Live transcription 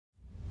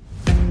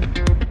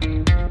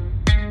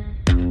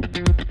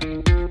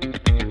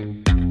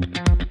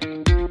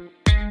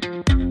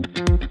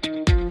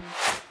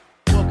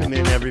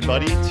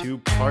everybody, to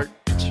part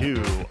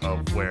 2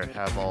 of Where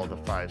Have All the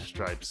Five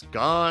Stripes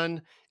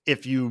Gone?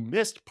 If you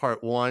missed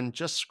part 1,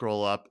 just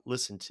scroll up,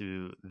 listen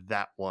to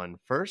that one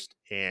first,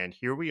 and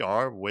here we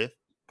are with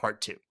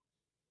part 2.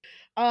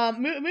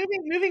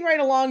 Moving right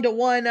along to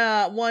one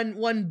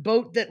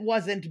boat that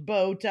wasn't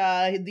boat.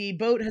 The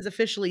boat has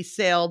officially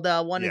sailed.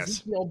 Yes.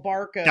 Ezekiel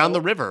Barco Down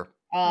the river.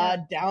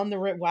 Down the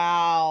river.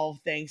 Wow,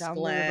 thanks, Down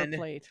Glenn. the River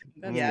Plate.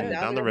 That's Yeah, good.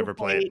 Down the River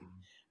Plate.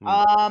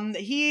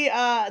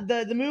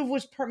 The move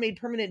was made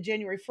permanent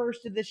January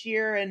 1st of this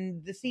year,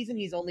 and this season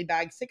he's only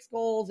bagged 6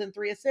 goals and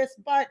 3 assists,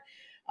 but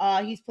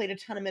he's played a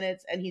ton of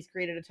minutes and he's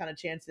created a ton of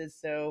chances.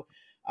 So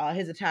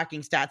his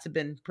attacking stats have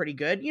been pretty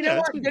good. You know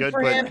what? Good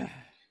for him.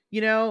 You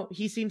know,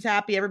 he seems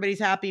happy. Everybody's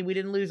happy. We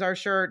didn't lose our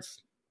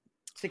shirts.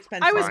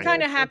 I was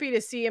kind of happy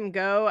to see him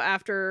go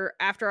after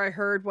I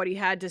heard what he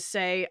had to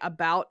say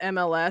about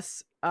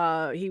MLS.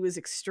 He was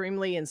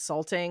extremely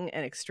insulting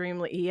and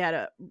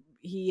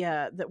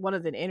one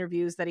of the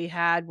interviews that he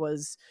had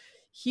was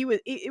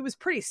it was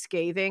pretty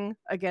scathing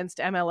against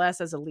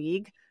MLS as a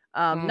league.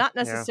 Not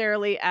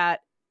necessarily at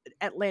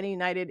Atlanta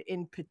United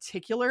in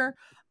particular,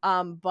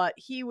 but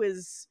he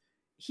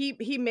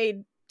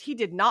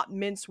did not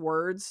mince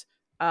words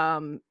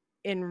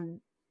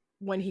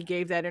when he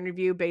gave that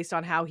interview based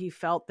on how he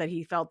felt that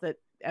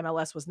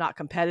MLS was not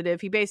competitive.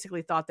 He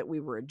basically thought that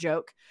we were a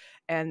joke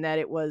and that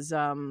it was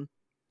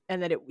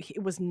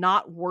it was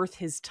not worth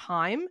his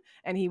time,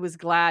 and he was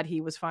glad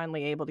he was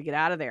finally able to get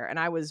out of there. And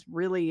I was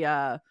really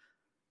that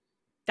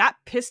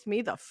pissed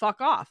me the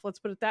fuck off, let's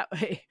put it that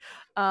way.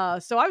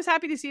 So I was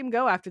happy to see him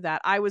go after that.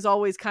 I was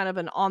always kind of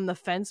an on the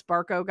fence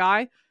Barco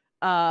guy,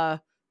 and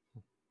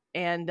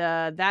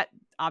that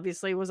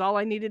obviously was all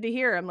I needed to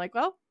hear. I'm like,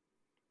 well,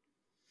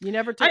 you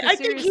never took it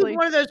seriously. I think he's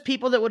one of those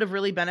people that would have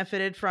really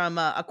benefited from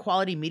a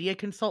quality media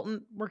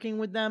consultant working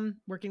with him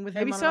on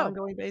an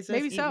ongoing basis.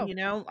 Maybe so. You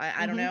know,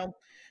 I don't know.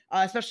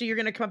 Especially you're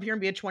going to come up here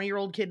and be a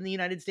 20-year-old kid in the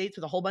United States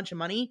with a whole bunch of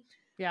money.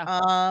 Yeah.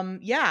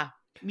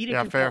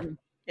 Media consultant. Fair.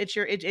 It's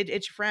your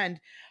friend.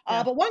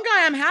 Yeah. But one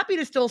guy I'm happy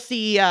to still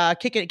see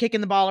kicking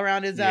the ball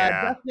around is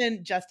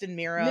Justin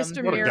Meram.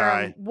 Mr. What a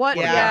guy. What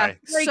a guy.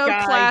 So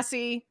guy.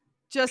 Classy.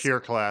 Just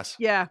Pure class.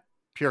 Yeah.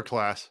 Pure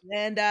class.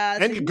 And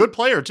a good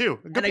player too.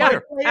 A good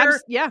player.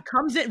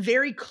 Comes in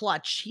very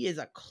clutch. He is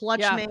a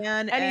clutch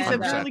man. And he's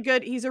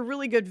he's a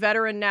really good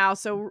veteran now.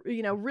 So,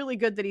 you know, really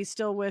good that he's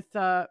still with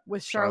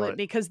Charlotte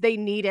because they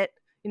need it.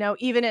 You know,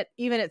 even at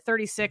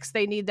 36,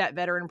 they need that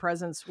veteran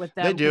presence with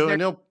them. They do,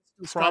 and he'll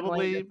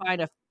probably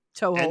find a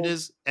toehold.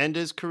 End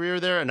his career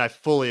there, and I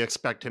fully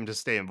expect him to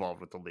stay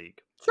involved with the league.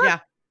 Sure. Yeah.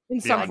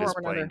 In some form or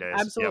another. Days.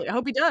 Absolutely. Yep. I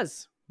hope he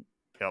does.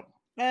 Yep.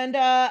 And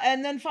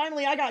then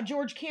finally, I got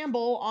George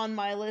Campbell on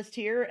my list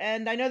here,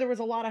 and I know there was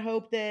a lot of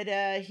hope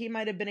that he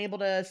might have been able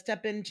to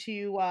step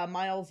into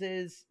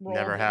Miles's role.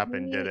 Never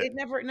happened, did it?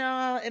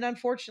 It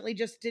unfortunately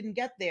just didn't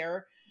get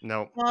there.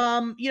 No.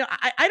 You know,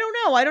 I don't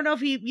know. I don't know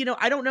if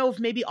I don't know if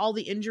maybe all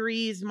the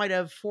injuries might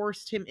have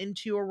forced him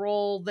into a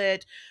role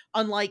that,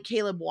 unlike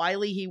Caleb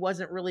Wiley, he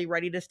wasn't really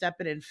ready to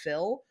step in and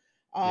fill.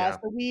 So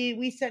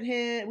we sent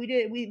him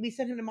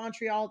to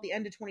Montreal at the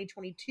end of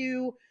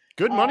 2022.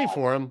 Good money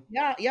for him.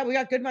 Yeah, we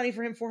got good money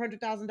for him.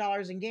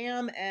 $400,000 in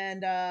GAM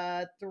and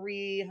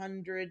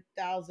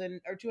 $300,000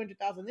 or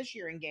 $200,000 this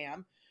year in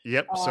GAM.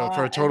 Yep. So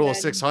for a total of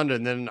 600,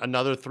 and then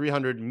another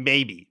 300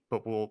 maybe,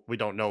 but we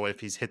don't know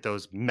if he's hit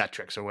those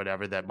metrics or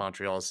whatever that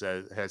Montreal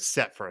has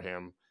set for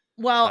him.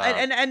 Well,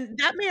 and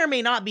that may or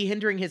may not be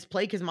hindering his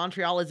play because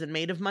Montreal isn't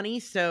made of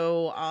money,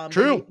 so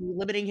true,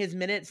 limiting his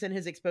minutes and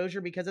his exposure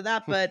because of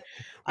that. But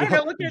I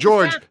don't know.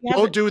 George,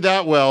 don't do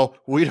that. Well,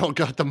 we don't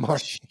got the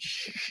money.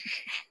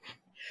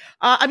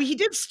 I mean, he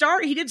did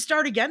start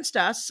against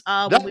us.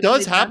 That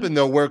does happen,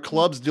 though, where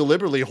clubs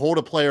deliberately hold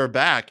a player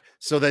back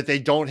so that they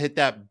don't hit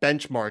that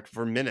benchmark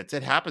for minutes.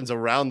 It happens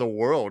around the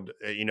world,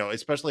 you know,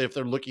 especially if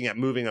they're looking at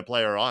moving a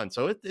player on.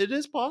 So it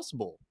is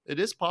possible. It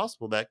is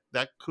possible that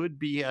could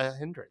be a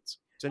hindrance.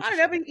 I don't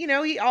know, but, you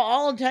know,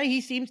 I'll tell you, he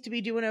seems to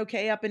be doing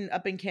okay up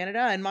in Canada,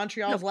 and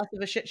Montreal is less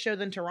of a shit show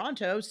than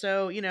Toronto.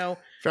 So, you know,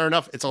 fair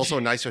enough. It's also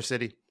a nicer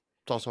city.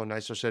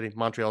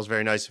 Montreal is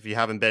very nice. If you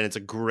haven't been, it's a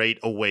great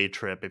away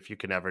trip if you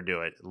can ever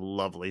do it.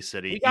 Lovely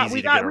city.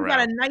 We got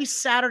a nice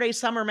Saturday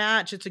summer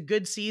match. It's a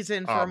good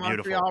season for a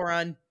Montreal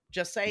run.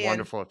 Just saying.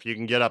 Wonderful. If you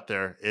can get up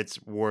there,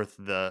 it's worth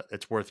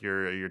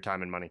your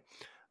time and money.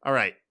 All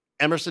right.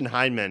 Emerson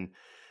Hyndman.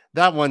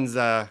 That one's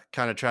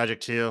kind of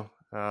tragic too.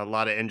 A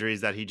lot of injuries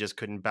that he just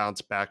couldn't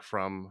bounce back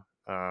from.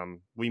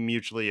 We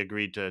mutually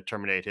agreed to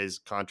terminate his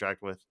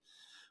contract with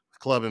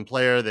club and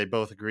player. They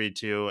both agreed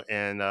to,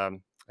 and I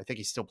think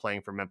he's still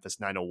playing for Memphis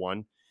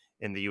 901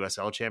 in the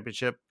USL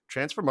Championship.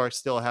 Transfermarkt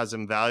still has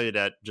him valued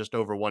at just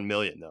over $1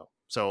 million, though.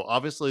 So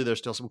obviously there's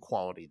still some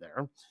quality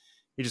there.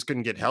 He just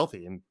couldn't get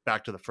healthy and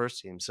back to the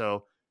first team.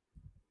 So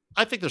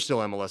I think there's still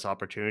MLS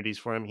opportunities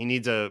for him. He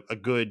needs a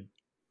good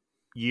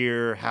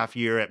half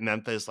year at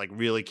Memphis, like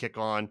really kick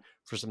on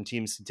for some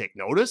teams to take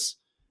notice.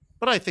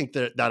 but I think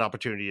that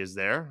opportunity is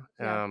there.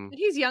 Yeah. But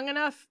he's young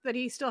enough that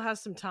he still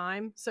has some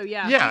time. So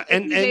Yeah, if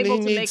and he's he able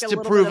to needs make a to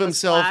little prove bit of a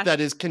himself splash, that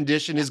his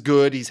condition is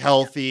good, he's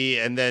healthy,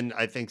 and then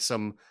I think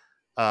some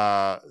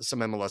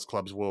MLS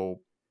clubs will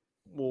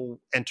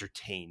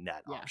entertain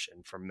that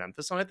option from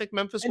Memphis, and I think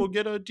Memphis will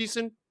get a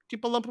decent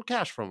lump of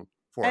cash for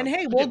And him.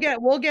 hey, we'll get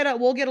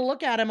a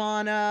look at him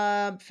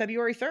on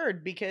February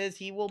 3rd because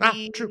he will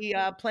be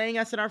playing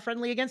us in our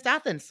friendly against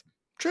Athens.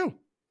 True.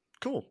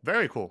 Cool.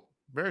 Very cool.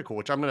 Very cool.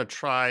 Which I'm going to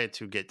try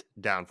to get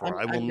down for.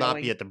 I will not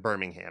be at the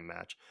Birmingham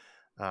match,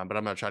 but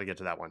I'm going to try to get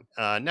to that one.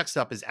 Next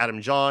up is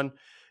Adam John.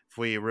 If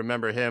we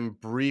remember him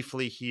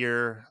briefly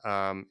here,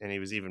 and he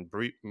was even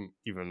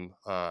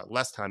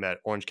less time at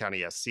Orange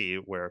County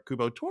SC, where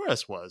Kubo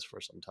Torres was for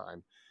some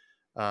time.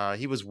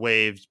 He was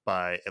waived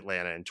by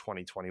Atlanta in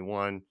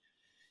 2021.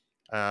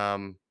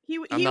 He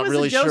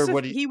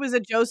was a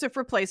Joseph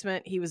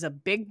replacement. He was a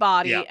big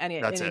body, and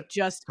it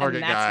just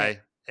target guy,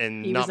 it.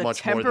 And he not was much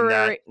temporary, more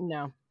than that.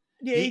 No.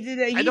 Yeah,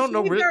 I don't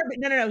know.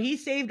 No. He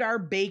saved our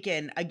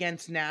bacon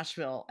against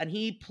Nashville, and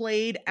he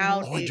played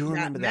out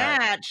that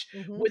match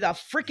with a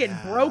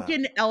freaking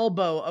broken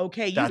elbow.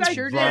 Okay, that's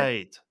you guys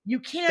right. You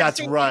can't. That's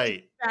say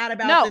right. Bad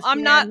about no, this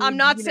I'm man. not. I'm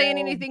not saying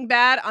anything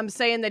bad. I'm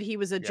saying that he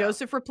was a Yeah.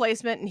 Joseph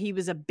replacement, and he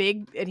was a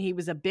big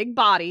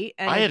body.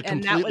 And I had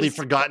completely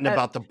forgotten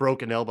about the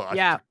broken elbow.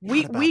 Yeah,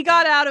 we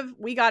got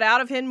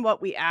out of him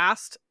what we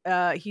asked.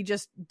 He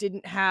just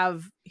didn't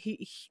have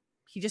he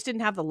just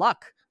didn't have the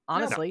luck.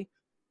 Honestly. No.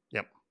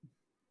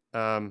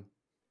 Yep.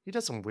 He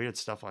does some weird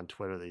stuff on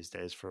Twitter these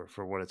days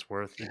for what it's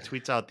worth. He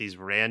tweets out these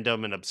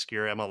random and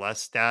obscure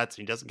MLS stats, and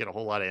he doesn't get a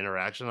whole lot of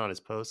interaction on his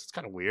posts. It's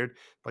kind of weird.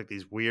 Like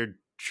these weird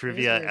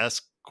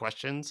trivia-esque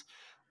questions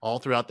all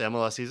throughout the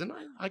MLS season.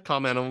 I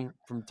comment on them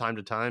from time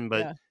to time,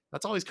 but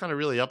that's all he's kind of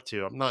really up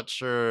to. I'm not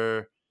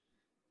sure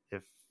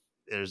if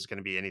there's going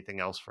to be anything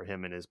else for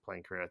him in his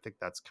playing career. I think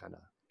that's kind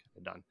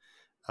of done.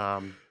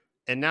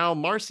 And now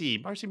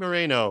Marcy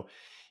Moreno.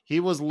 He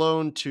was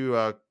loaned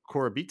to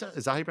Coritiba.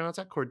 Is that how you pronounce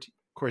that?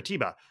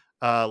 Coritiba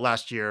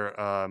last year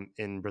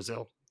in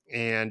Brazil.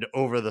 And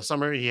over the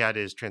summer, he had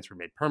his transfer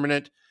made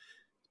permanent.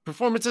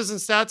 Performances and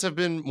stats have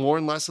been more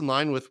and less in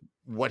line with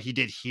what he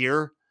did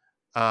here.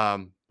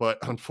 But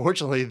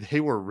unfortunately, they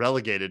were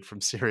relegated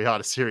from Serie A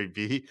to Serie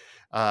B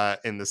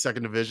in the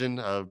second division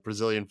of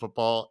Brazilian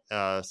football.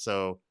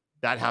 So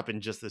that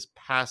happened just this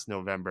past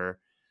November.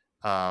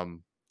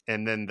 And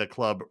then the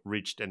club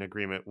reached an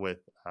agreement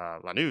with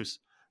Lanús,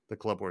 the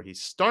club where he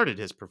started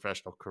his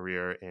professional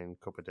career in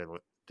Copa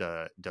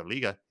de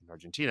Liga in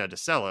Argentina, to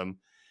sell him.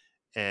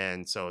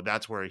 And so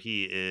that's where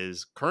he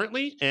is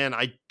currently. And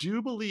I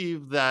do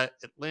believe that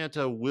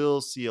Atlanta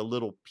will see a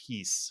little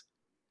piece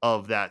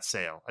of that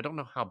sale. I don't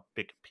know how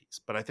big a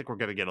piece, but I think we're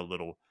going to get a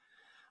little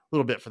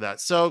bit for that.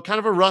 So kind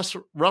of a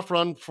rough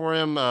run for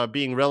him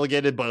being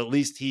relegated, but at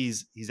least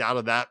he's out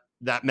of that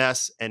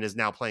mess and is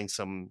now playing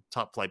some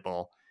top flight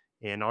ball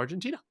in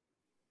Argentina.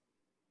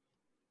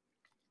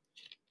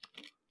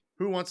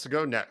 Who wants to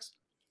go next?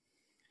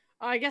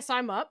 I guess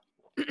I'm up.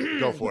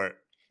 Go for it.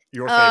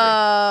 Your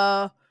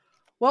favorite.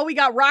 Well, we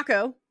got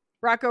Rocco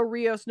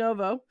Rios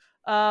Novo.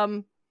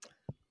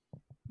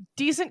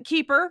 Decent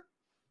keeper.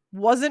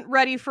 Wasn't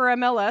ready for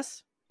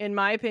MLS, in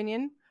my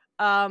opinion.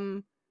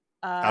 I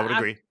would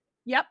agree.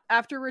 Yep.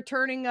 After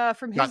returning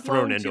from his got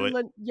thrown loan into it.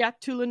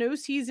 To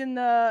Lanús, he's in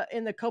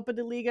the Copa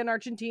de Liga in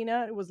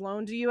Argentina. It was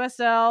loaned to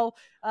USL,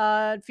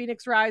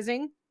 Phoenix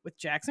Rising with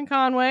Jackson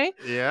Conway.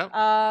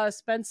 Yeah.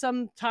 Spent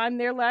some time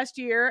there last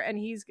year, and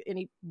he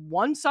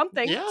won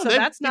something. Yeah, so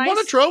that's nice. He won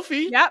a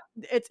trophy. Yeah,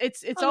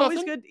 it's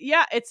always good.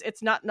 Yeah,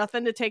 it's not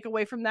nothing to take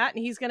away from that,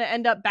 and he's going to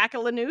end up back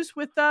at Lanús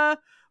with Marcy.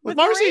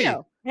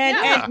 Moreno.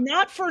 And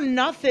not for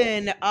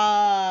nothing,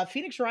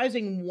 Phoenix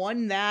Rising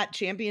won that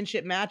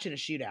championship match in a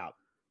shootout.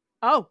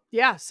 Oh,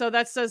 yeah. So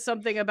that says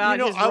something about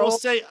his role.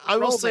 I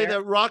will say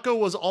that Rocco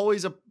was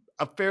always a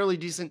fairly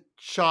decent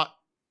shot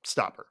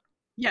stopper.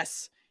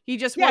 Yes. He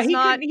just was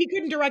not. He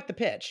couldn't direct the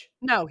pitch.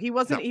 No, he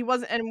wasn't. No. He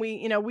wasn't. And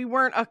we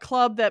weren't a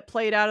club that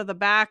played out of the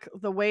back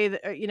the way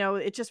that,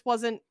 it just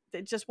wasn't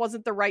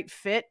the right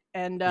fit.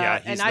 And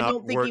and I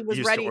don't think he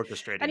was ready.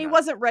 And he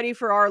wasn't ready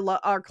for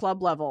our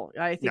club level.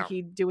 I think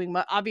he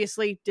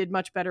obviously did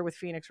much better with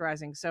Phoenix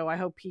Rising. So I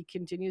hope he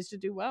continues to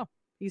do well.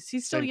 He's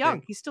still young.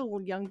 Thing. He's still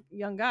a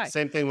young guy.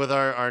 Same thing with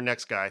our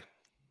next guy.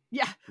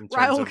 Yeah.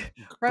 Raul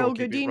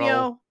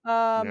Godinho.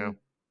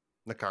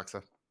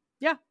 Necaxa.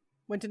 Yeah.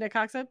 Went to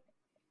Necaxa.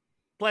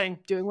 Playing.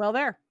 Doing well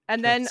there.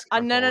 And then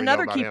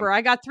another keeper.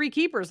 I got 3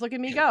 keepers. Look at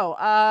me go.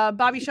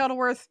 Bobby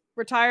Shuttleworth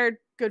retired.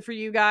 Good for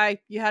you, guy.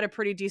 You had a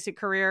pretty decent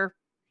career.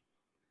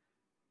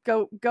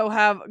 Go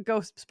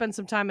spend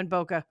some time in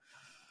Boca.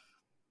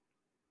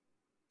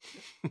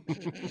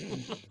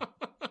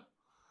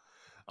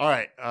 All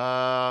right.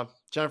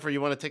 Jennifer, you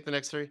want to take the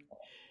next 3?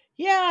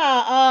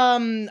 Yeah,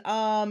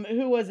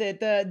 who was it?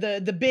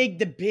 The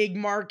big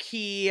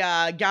marquee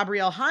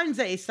Gabriel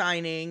Heinze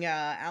signing,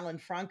 Alan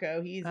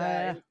Franco. He's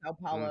in Sao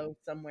Paulo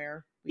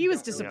somewhere. He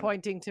was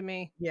disappointing to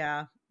me.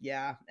 Yeah.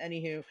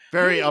 Anywho,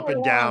 very up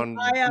and down,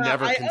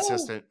 never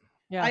consistent.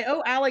 Yeah. I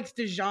owe Alex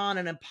DeJean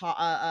an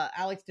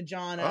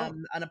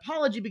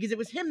apology because it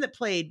was him that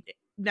played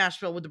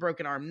Nashville with the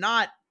broken arm,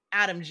 not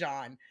Adam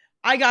John.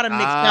 I got him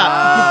mixed up.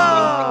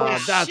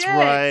 Ah, that's shit.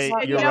 right.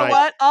 And You're you know right.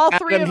 what? All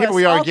three Adam, of here us.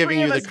 we are all giving three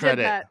you of the us did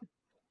credit. that.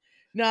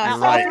 No, You're all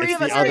right. three It's of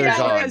the us other did that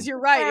Jean. because you're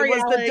right. Sorry, it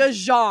was Alex.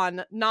 the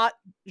DeJean, not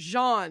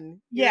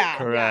Jean. Yeah.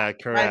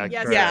 Correct.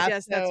 Yes, Yeah,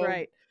 yes, that's so-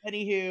 right.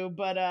 Anywho,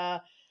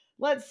 but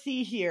let's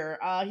see here.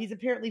 He's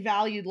apparently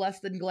valued less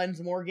than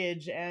Glenn's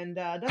mortgage and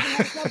doesn't have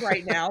a club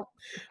right now.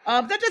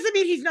 That doesn't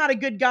mean he's not a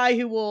good guy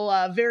who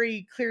will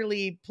very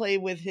clearly play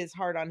with his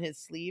heart on his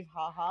sleeve.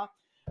 Ha ha.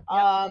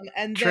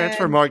 And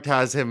Transfer then, Markt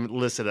has him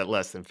listed at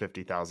less than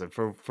 50,000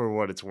 for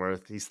what it's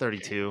worth. He's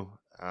 32.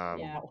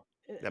 Yeah.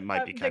 That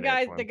might be the kind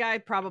guy. of The guy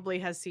probably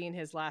has seen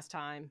his last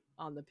time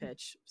on the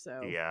pitch,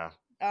 so yeah.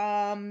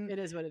 it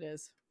is what it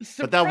is.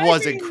 But that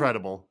was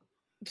incredible.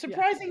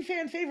 Surprising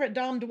fan favorite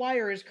Dom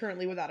Dwyer is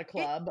currently without a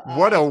club.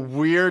 What a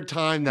weird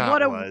time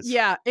that was.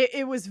 Yeah,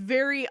 it was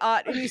very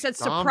odd. And you said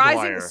Dom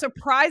Dwyer.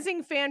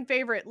 surprising fan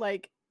favorite.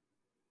 Like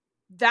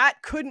that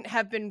couldn't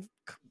have been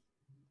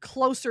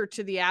closer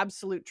to the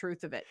absolute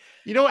truth of it.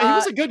 You know what? He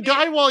was a good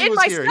guy while he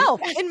was here.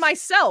 In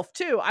myself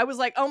too. I was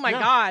like, oh my Yeah.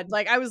 God.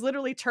 Like I was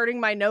literally turning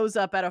my nose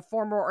up at a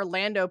former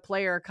Orlando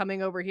player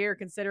coming over here,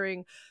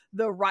 considering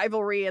the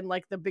rivalry and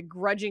like the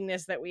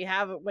begrudgingness that we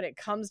have when it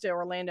comes to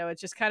Orlando. It's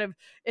just kind of,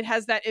 it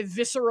has that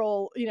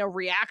visceral,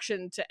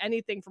 reaction to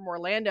anything from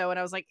Orlando. And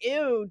I was like,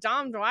 ew,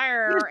 Dom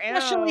Dwyer.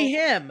 Especially ew.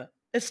 him.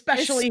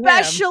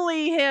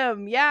 Especially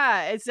him.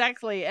 Yeah,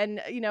 exactly. And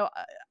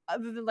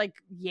other than like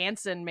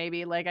Jansen,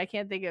 maybe like I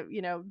can't think of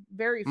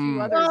very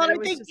few others. Well, I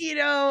think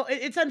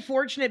it's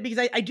unfortunate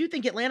because I do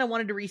think Atlanta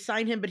wanted to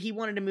re-sign him, but he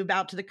wanted to move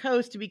out to the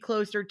coast to be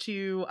closer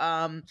to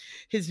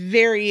his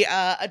very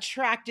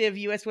attractive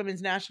U.S.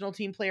 Women's National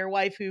Team player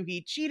wife, who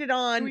he cheated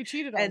on.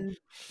 And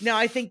now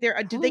I think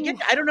they're. Did they get?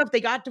 I don't know if they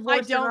got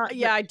divorced.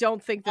 I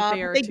don't think that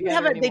they are. They did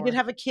have a. They did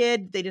have a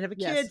kid. They did have a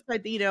Yes.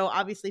 kid. But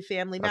obviously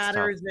family That's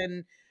matters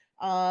and.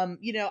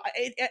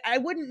 I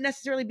wouldn't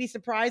necessarily be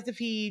surprised if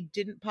he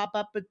didn't pop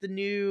up at the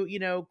new,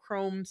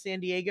 Chrome San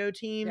Diego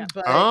team. Yeah.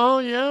 But Oh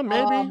yeah,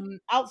 maybe.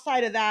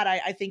 Outside of that,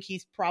 I think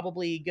he's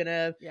probably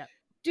gonna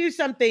do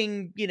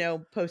something,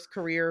 post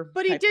career.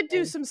 But he did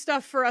do some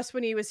stuff for us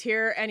when he was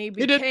here, and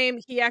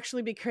he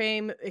actually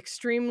became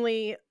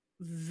extremely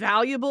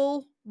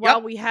valuable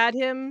while we had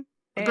him.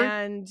 Agreed.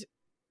 And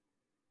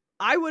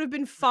I would have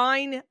been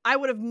fine. I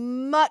would have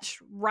much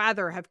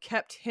rather have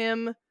kept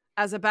him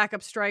as a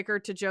backup striker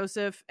to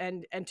Joseph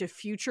and to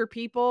future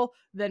people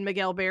than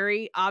Miguel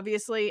Berry,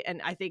 obviously.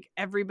 And I think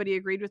everybody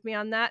agreed with me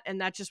on that.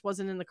 And that just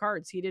wasn't in the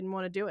cards. He didn't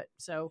want to do it.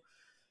 So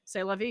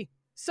c'est la vie.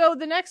 So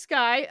the next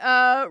guy,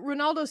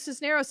 Ronaldo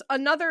Cisneros,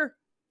 another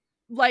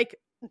like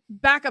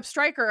backup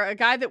striker, a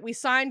guy that we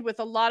signed with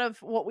a lot of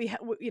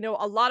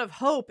a lot of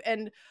hope.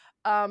 And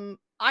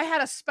I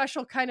had a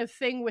special kind of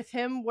thing with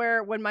him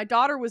where when my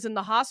daughter was in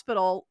the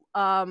hospital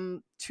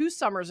 2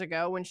 summers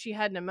ago when she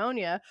had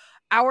pneumonia,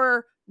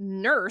 our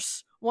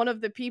nurse, one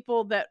of the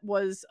people that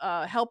was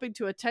helping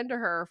to attend to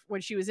her when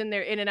she was in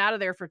and out of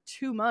there for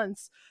 2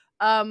 months,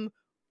 it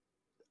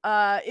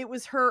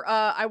was her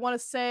I want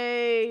to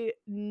say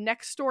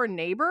next door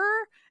neighbor,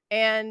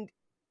 and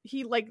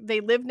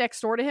they lived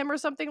next door to him or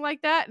something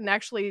like that, and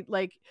actually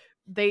like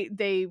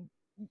they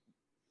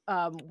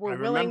were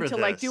willing to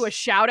like do a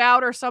shout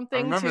out or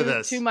something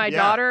to my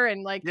daughter,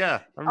 and like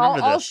I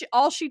remember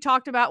all she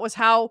talked about was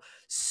how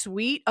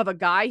sweet of a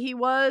guy he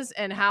was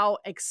and how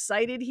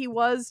excited he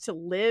was to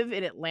live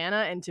in Atlanta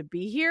and to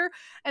be here.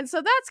 And so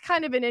that's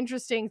kind of an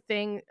interesting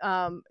thing.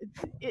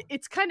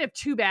 It's kind of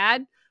too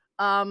bad,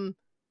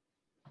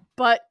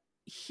 but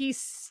he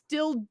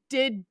still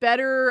did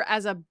better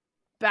as a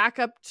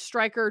backup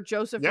striker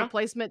Joseph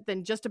replacement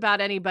than just about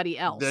anybody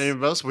else.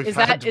 Is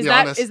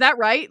that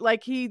right?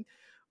 Like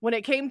when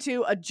it came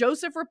to a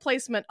Joseph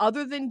replacement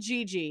other than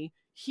Gigi,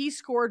 he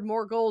scored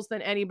more goals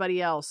than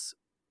anybody else.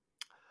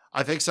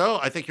 I think so.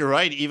 I think you're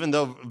right. Even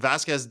though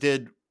Vasquez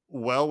did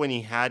well when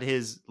he had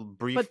his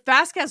brief, but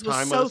Vasquez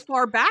was so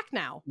far back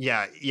now.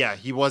 Yeah,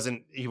 he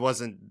wasn't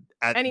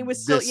at, and he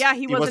was still,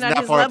 he wasn't at that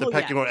his far level at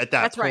the pecking order at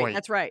that point.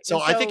 That's right.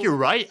 So I think you're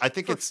right. I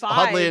think it's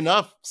oddly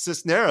enough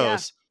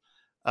Cisneros.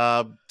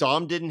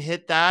 Dom didn't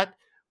hit that.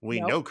 We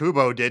know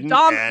Kubo didn't.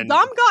 Dom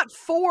got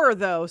 4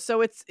 though,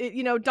 so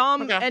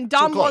Dom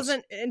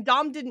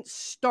Dom didn't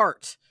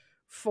start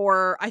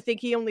for. I think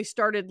he only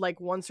started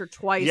like once or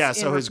twice. Yeah,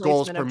 so his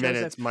goals per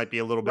minute might be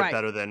a little bit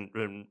better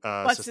than.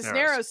 But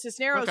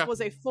Cisneros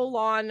was a full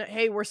on.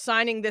 Hey, we're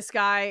signing this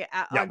guy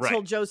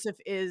until Joseph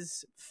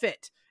is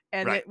fit,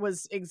 and it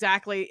was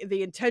exactly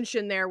the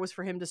intention. There was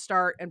for him to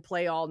start and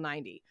play all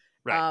 90.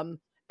 Right.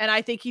 And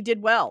I think he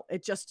did well.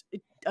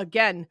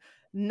 Again,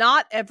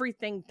 not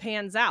everything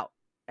pans out.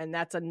 And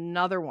that's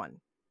another one.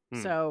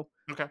 So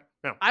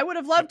I would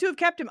have loved to have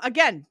kept him.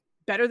 Again,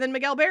 better than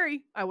Miguel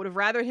Berry. I would have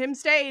rather him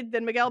stayed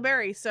than Miguel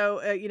Berry. So,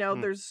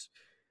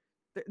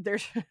 there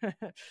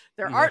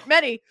aren't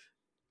many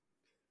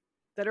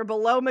that are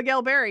below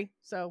Miguel Berry.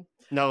 So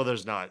no,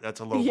 there's not. That's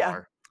a low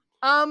bar.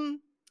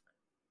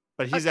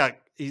 but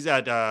he's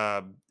at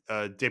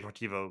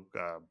Deportivo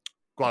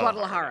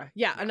Guadalajara.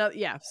 Yeah, Yeah. another.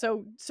 Yeah,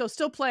 so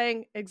still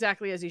playing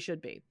exactly as he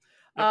should be.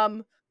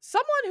 Yep.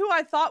 Someone who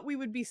I thought we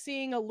would be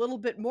seeing a little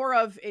bit more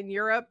of in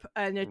Europe,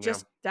 and it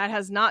just that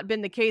has not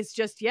been the case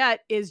just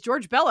yet, is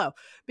George Bello.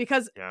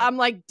 Because I'm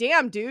like,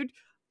 damn, dude,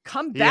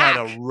 come back.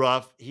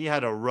 He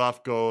had a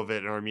rough go of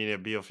it in Arminia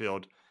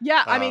Bielefeld.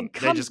 Yeah, I mean,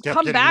 come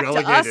back to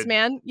us,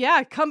 man.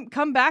 Yeah,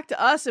 come back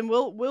to us, and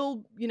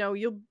we'll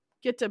you'll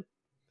get to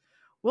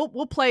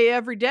we'll play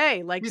every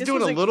day. Like, he's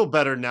doing a little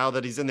better now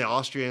that he's in the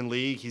Austrian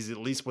league. He's at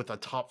least with a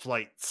top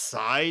flight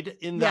side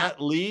in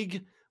that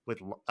league with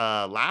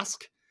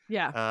Lask.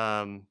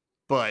 Yeah.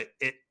 But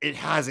it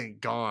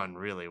hasn't gone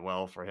really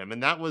well for him,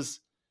 and that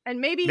was. And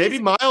maybe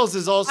Miles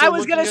is also. I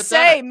was going to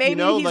say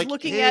maybe he's like,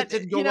 looking at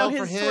his sort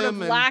of and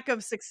lack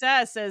of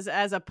success as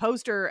a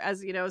poster,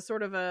 as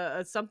sort of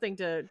a something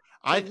to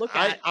look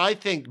at. I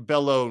think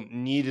Bello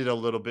needed a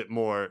little bit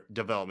more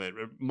development.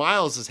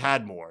 Miles has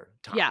had more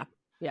time.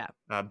 Yeah.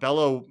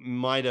 Bello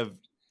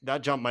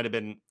that jump might have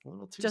been a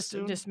little too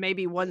soon. Just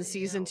maybe one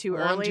season too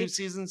early. 2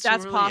 seasons.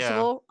 That's too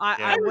possible. Yeah.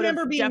 I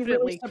remember being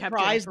definitely really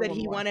surprised that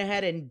he went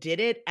ahead and did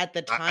it at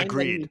the time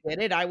that he did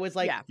it. I was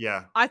like,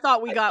 yeah. I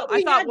thought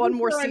one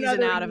more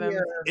season out of him.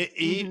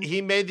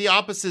 He made the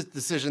opposite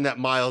decision that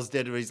Miles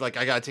did. Where he's like,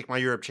 I got to take my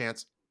Europe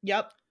chance.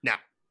 Yep. Now.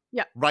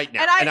 Yeah. Right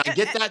now. And I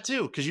get that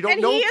too, because you don't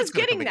know. He is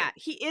getting that.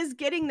 He is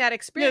getting that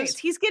experience. Yes.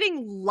 He's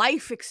getting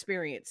life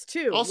experience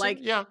too. Also,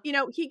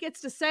 he gets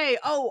to say,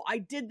 "Oh, I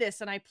did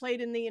this, and I played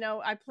in the,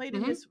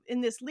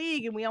 in this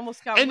league, and we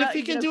almost got." And if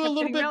he can do a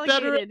little bit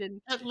better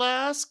at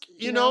Lask,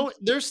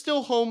 there's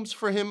still homes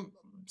for him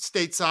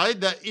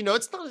stateside. That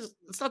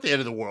it's not the end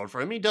of the world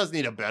for him. He does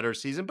need a better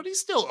season, but he's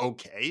still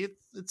okay.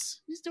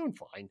 He's doing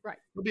fine. Right.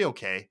 He'll be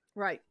okay.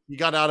 Right. He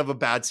got out of a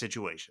bad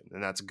situation,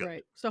 and that's good.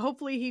 Right. So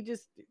hopefully he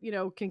just,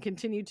 can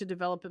continue to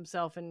develop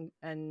himself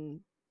and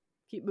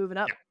keep moving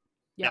up.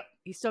 Yeah.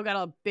 He's still got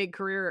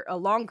a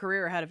long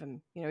career ahead of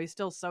him. He's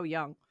still so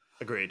young.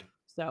 Agreed.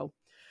 So,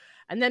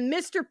 and then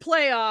Mr.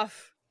 Playoff,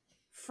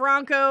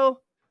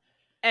 Franco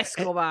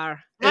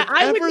Escobar. If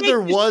ever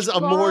there was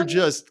a more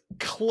just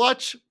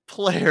clutch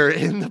player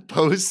in the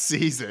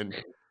postseason,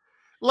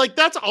 like,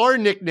 that's our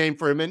nickname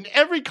for him, and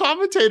every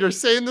commentator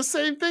saying the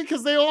same thing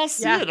because they all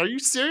see it. Are you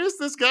serious?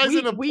 This guy's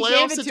in a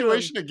playoff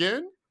situation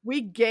again?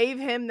 We gave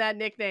him that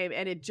nickname,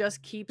 and it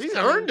just keeps. He's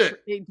earned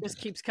it. It just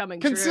keeps coming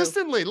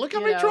consistently. True. Look how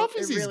many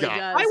trophies he's got.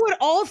 I would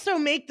also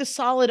make the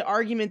solid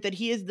argument that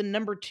he is the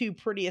number 2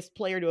 prettiest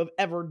player to have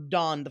ever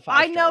donned the 5.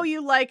 I know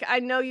you like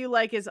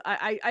his.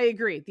 I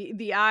agree.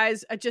 The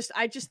eyes. I just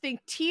think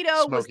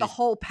Tito was the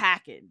whole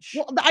package.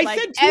 Well, I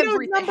said Tito's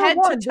number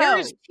 1. There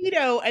is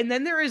Tito, and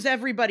then there is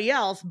everybody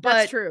else. But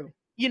that's true.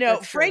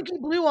 Frankie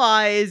Blue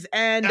Eyes,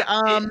 and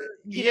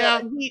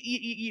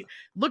you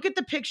look at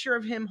the picture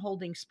of him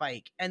holding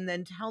Spike, and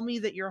then tell me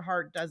that your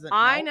heart doesn't.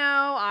 I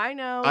know.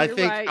 I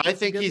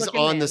think he's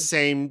on the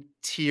same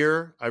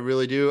tier. I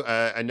really do.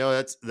 I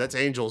know that's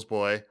Angel's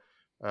boy,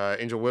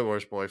 Angel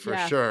Whitmore's boy for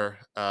sure.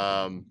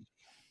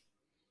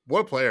 What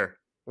a player!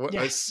 What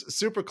a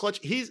super clutch.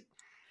 He's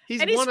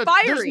fiery.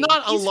 There's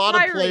not a lot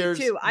of players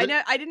too.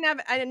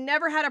 I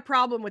never had a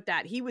problem with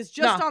that. He was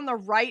just on the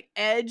right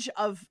edge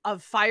of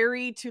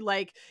fiery to,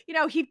 like,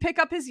 he'd pick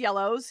up his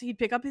yellows.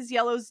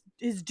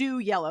 His due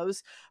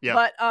yellows.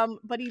 Yeah.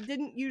 But he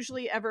didn't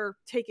usually ever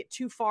take it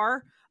too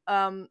far.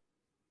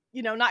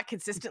 Not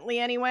consistently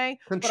anyway.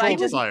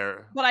 Controlled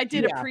fire. But I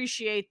did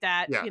appreciate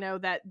that. Yeah.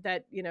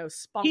 That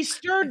spunk. He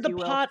stirred the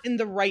pot in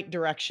the right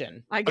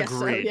direction. I guess.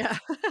 Agreed. So, yeah.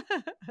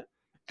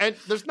 And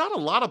there's not a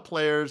lot of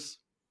players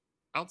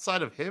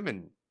outside of him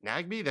and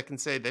Nagbe that can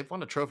say they've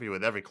won a trophy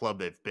with every club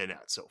they've been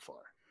at so far.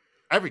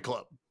 Every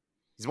club.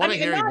 He's won it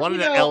here. He won it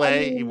at LA.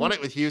 He won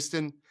it with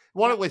Houston. He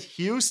won it with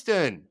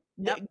Houston.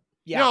 Yep.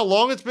 You know how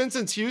long it's been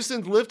since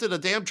Houston's lifted a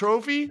damn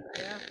trophy?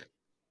 Yeah.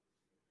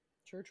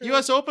 True.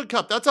 US Open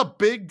Cup. That's a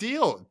big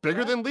deal.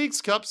 Bigger than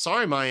Leagues Cup.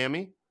 Sorry,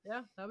 Miami.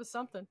 Yeah, that was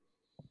something.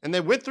 And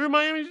they went through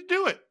Miami to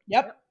do it.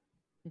 Yep.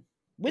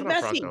 With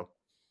Messi.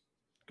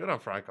 Good on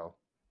Franco.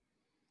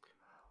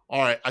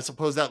 All right. I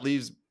suppose that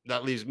leaves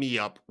me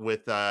up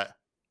with the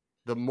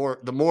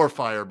more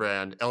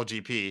firebrand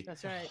LGP.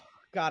 That's right.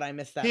 God, I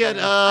miss that. He had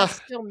I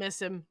still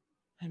miss him.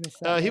 I miss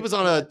that. He was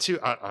on a 2.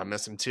 I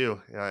miss him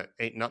too.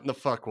 Ain't nothing to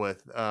fuck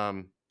with.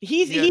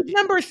 He's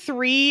number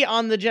 3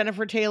 on the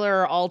Jennifer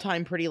Taylor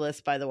all-time pretty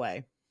list, by the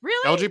way.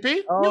 Really?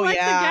 LGP? Oh,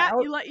 yeah.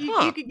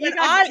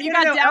 You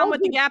got down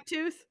with the gap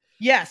tooth?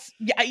 Yes.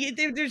 Yeah.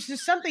 There's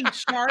just something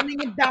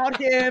charming about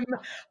him.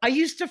 I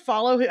used to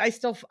follow him.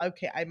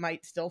 I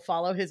might still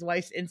follow his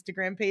wife's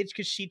Instagram page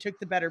because she took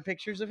the better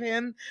pictures of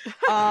him.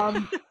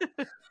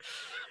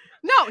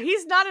 No,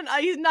 he's not an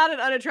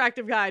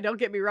unattractive guy. Don't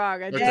get me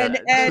wrong. I just,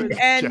 Okay.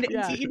 And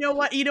Yeah. you know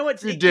what? You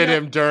did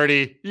him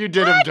dirty. You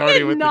did him dirty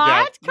did with not. the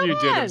gap. Come You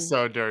did him on.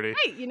 so dirty.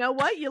 Hey, you know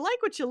what? You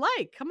like what you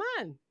like. Come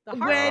on. The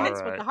heart When-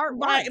 wants what the heart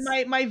my,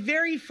 wants. my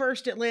very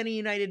first Atlanta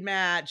United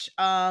match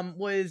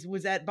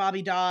was at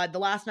Bobby Dodd, the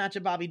last match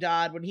of Bobby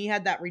Dodd, when he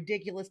had that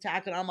ridiculous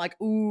tackle. I'm like,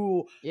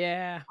 ooh,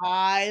 Yeah.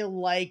 I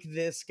like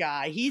this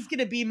guy. He's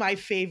gonna be my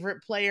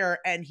favorite player,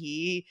 and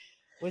he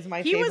was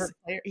my He favorite was-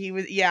 player. He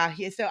was, yeah.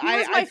 So he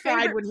was my I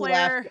cried favorite when he player.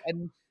 left.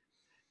 And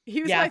He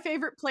was Yeah. my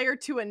favorite player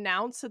to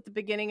announce at the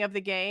beginning of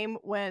the game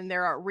when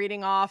they're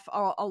reading off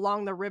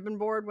along the ribbon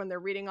board, when they're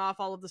reading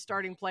off all of the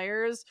starting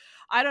players.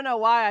 I don't know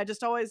why. I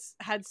just always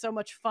had so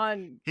much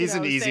fun. He's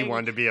an easy saying,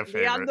 one to be a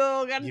favorite.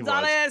 Leandro He was.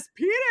 Gonzalez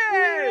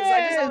Pires. I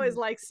just Yes. always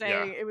like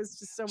saying it was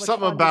just so much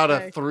Something fun about to a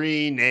say.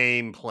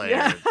 3-name player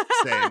Yeah.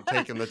 saying,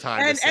 taking the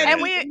time to And- say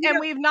and it.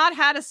 we've not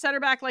had a center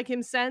back like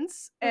him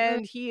since, Mhm.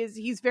 and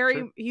he's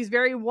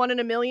very 1 in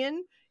a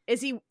million.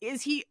 Is he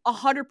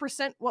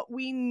 100% what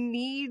we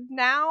need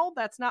now?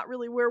 That's not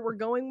really where we're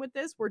going with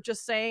this. We're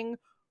just saying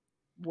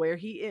where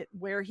he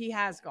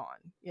has gone.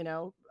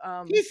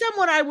 he's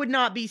someone I would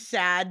not be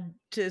sad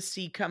to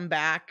see come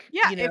back.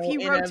 Yeah, you know, if he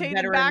in a rotated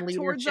veteran back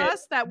towards leadership.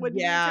 us, that wouldn't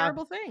be a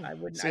terrible thing. I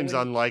wouldn't. Seems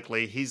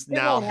unlikely. He's It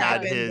now won't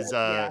had happen, his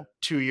but, yeah.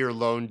 2-year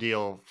loan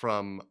deal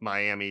from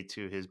Miami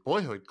to his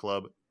boyhood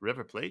club,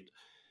 River Plate,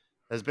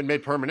 has been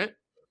made permanent.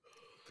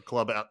 The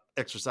club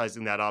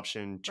exercising that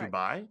option to Right.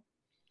 buy.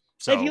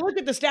 So If you look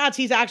at the stats,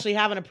 he's actually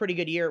having a pretty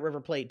good year at River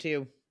Plate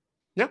too.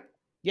 yeah,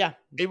 Yeah,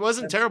 he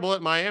wasn't terrible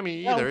at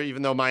Miami No. either,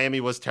 even though Miami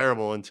was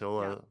terrible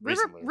until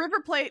recently.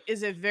 River Plate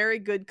is a very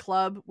good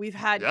club. We've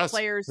had Yes,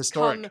 players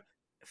historic.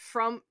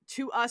 come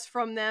to us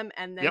from them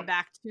and then Yep.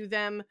 back to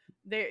them.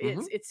 There,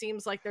 Mhm. it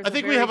seems like there's. I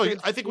think a we very have a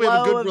good I think we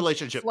have a flow good of-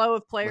 relationship. flow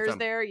of players them.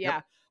 there. Yep.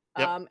 Yeah.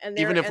 Yep. And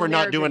Even if we're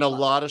they're not doing good a club.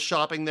 lot of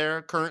shopping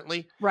there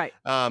currently, Right.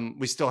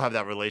 we still have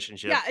that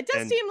relationship. Yeah, it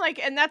does And seem like,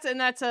 and that's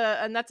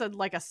a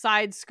like a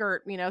side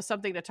skirt,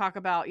 something to talk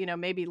about,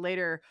 maybe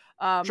later.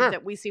 Sure.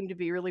 That we seem to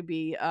be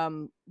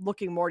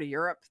looking more to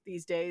Europe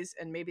these days,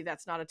 and maybe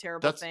that's not a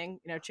terrible That's- thing.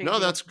 that's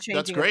Changing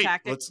of great.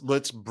 tactics.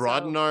 Let's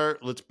broaden our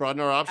options,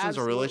 our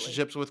Absolutely.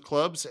 relationships with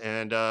clubs,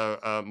 and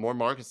more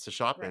markets to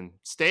shop Right. in.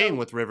 Staying So-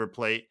 with River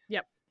Plate.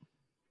 Yep.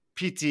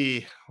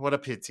 PT, what a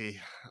pity.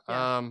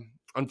 Yeah.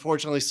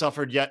 Unfortunately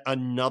suffered yet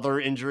another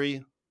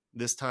injury,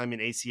 this time an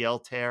ACL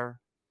tear.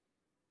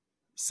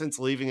 Since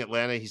leaving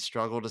Atlanta, he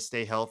struggled to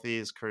stay healthy.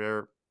 His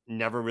career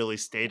never really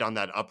stayed on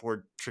that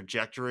upward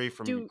trajectory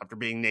after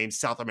being named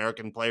South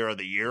American Player of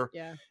the Year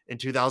Yeah. in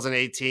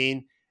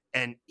 2018.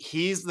 And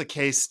he's the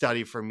case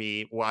study for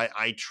me why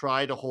I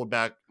try to hold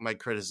back my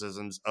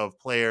criticisms of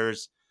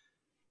players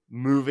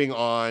moving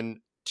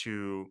on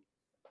to,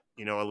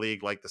 a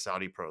league like the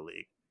Saudi Pro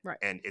League. Right.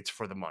 And it's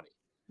for the money.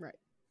 Right.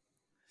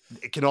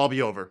 It can all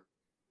be over.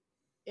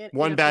 In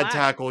One a bad flash.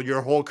 tackle,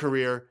 your whole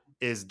career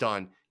is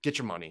done. Get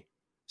your money.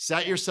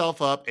 Set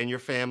yourself up and your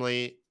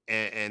family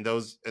and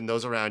those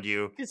around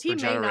you. Because he for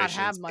may not have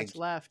generations. much And-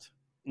 left.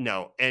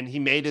 No, and he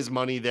made his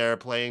money there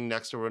playing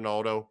next to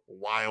Ronaldo.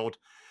 Wild.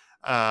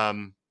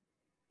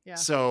 Yeah.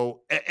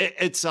 So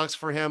it sucks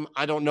for him.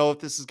 I don't know if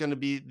this is going to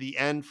be the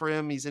end for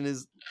him. He's in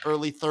his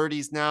early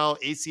 30s now.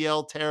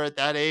 ACL tear at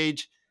that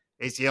age,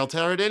 ACL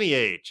tear at any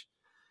age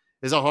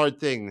is a hard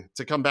thing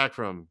to come back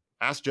from.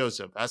 Ask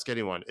Joseph, ask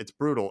anyone. It's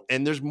brutal.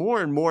 And there's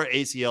more and more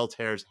ACL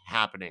tears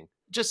happening.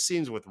 It just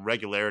seems with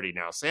regularity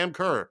now. Sam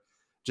Kerr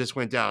just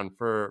went down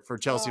for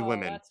Chelsea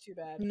women. That's too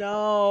bad.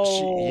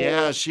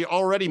 no. She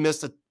already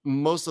missed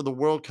most of the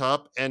World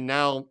Cup, and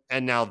now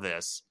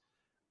this.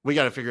 We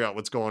got to figure out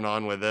what's going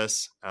on with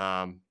this.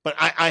 But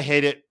I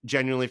hate it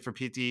genuinely for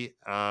PT.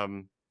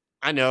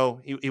 I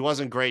know he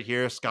wasn't great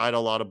here, skied a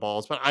lot of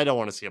balls, but I don't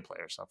want to see a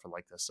player suffer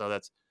like this. So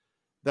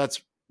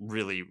that's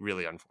really,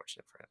 really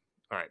unfortunate for him.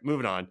 All right,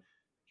 moving on.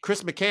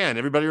 Chris McCann,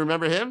 everybody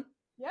remember him?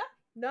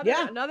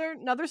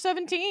 Another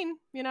 17.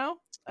 You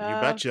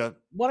betcha.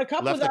 Won a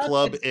couple Left of the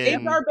club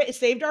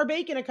saved our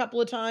bacon a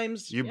couple of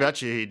times. You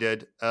betcha he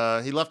did.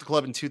 He left the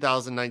club in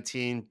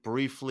 2019,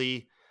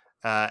 briefly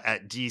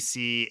at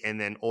DC, and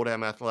then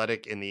Oldham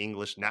Athletic in the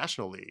English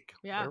National League,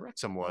 Yeah. where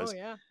Wrexham was. Oh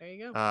yeah, there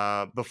you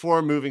go.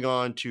 Before moving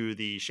on to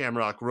the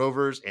Shamrock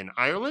Rovers in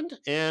Ireland,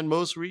 and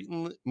most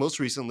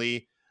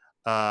recently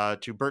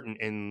to Burton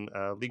in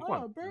League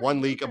One. Burton,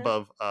 One league okay.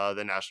 above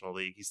the National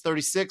League. He's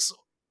 36,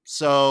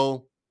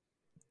 so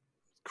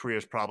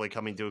career's probably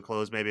coming to a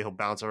close. Maybe he'll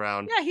bounce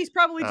around. Yeah, he's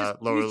probably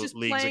just lower he's just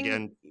leagues playing,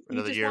 again for he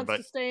another just year, wants but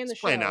to stay in the he's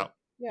playing show. out.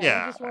 Yeah,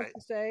 Yeah, he just wants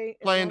to stay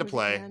as Playing long to as he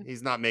play. can.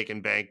 He's not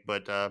making bank,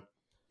 but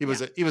he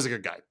was a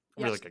good guy.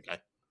 A really Yes. good guy.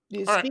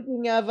 Yeah,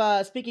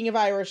 right. Speaking of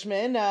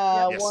Irishmen,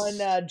 Yes.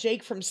 one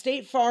Jake from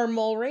State Farm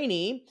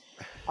Mulroney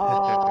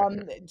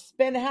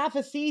spent half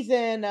a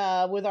season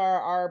with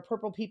our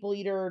Purple People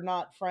Eater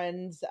not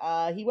friends.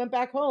 He went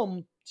back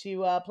home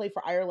to play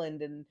for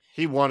Ireland, and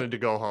He wanted to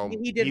go home.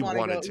 He did wanna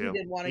wanted go- to. he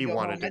did wanna He go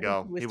wanted home. I to think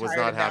go. he He was was tired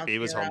not of happy. He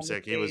bouncing was around the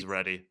homesick. He was States.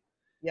 ready.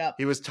 yep.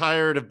 He was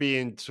tired of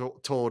being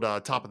told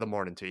top of the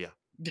morning to you.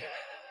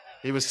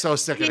 He was so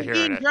sick of hearing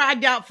Being it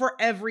dragged out for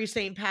every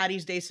St.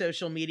 Patty's Day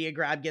social media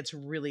grab gets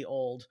really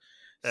old.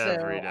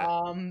 every day.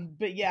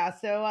 But yeah,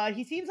 so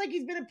he seems like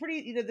he's been a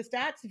pretty, the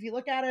stats, if you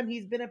look at him,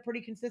 he's been a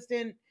pretty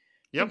consistent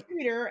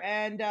contributor,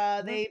 and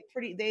and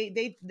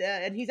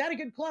he's at a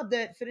good club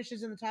that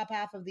finishes in the top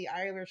half of the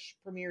Irish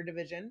Premier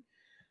Division.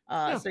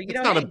 So it's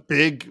not a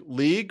big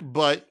league,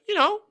 but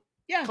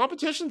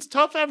competition's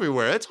tough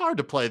everywhere. It's hard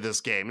to play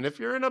this game, and if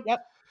you're in a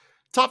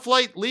top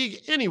flight league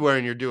anywhere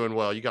and you're doing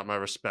well, you got my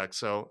respect.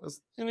 So,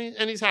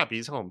 and he's happy,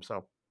 he's home.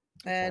 So,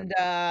 and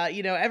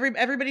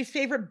everybody's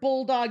favorite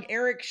bulldog,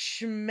 Eric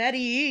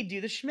Schmeddy,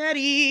 do the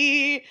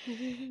Schmeddy.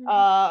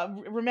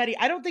 Remedi.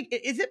 I don't think,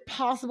 is it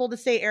possible to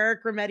say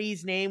Eric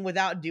Remedi's name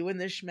without doing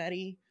the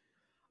Schmeddy?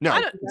 No,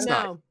 it's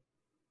not.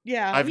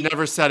 Yeah, I've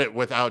never said it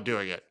without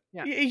doing it.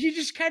 Yeah. You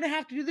just kind of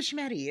have to do the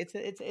Schmeddy.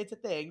 It's a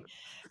thing.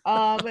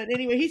 But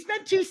anyway, he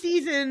spent 2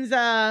 seasons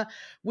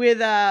with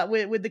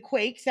the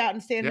Quakes out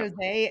in San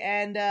Jose,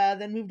 and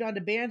then moved on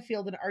to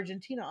Banfield in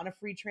Argentina on a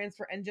free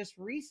transfer, and just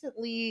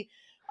recently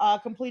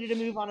completed a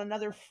move on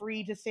another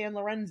free to San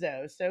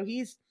Lorenzo. So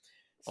he's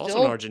still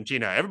also in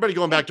Argentina. Everybody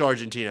going back to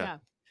Argentina.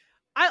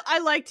 Yeah. I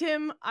liked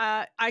him.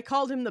 I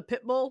called him the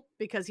Pitbull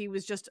because he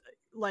was just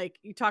like,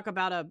 you talk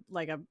about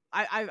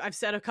I've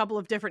said a couple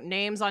of different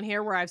names on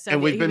here where I've said,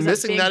 and we've been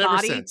missing that ever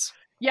since.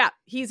 Yeah,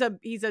 he's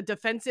a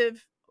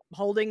defensive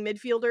holding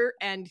midfielder,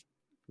 and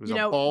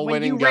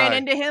when you guy. ran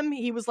into him,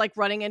 he was like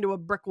running into a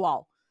brick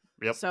wall.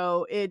 Yep.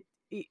 So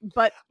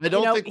but I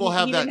don't think we'll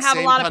have he that didn't have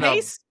same a lot kind of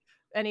pace,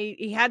 and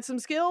he had some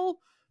skill,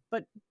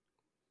 but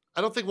I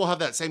don't think we'll have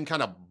that same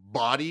kind of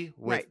body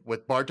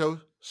with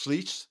Barto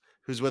Schlicht,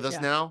 who's with us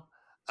now.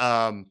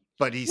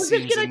 But he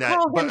seems in that.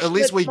 But at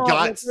least we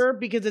got,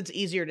 because it's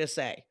easier to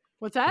say.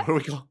 What's that?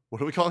 What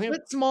do we call him?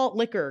 Split malt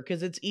liquor,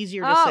 because it's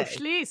easier to say.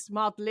 Schlitz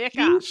malt liquor.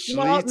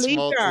 Schlitz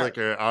malt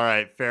liquor. All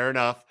right, fair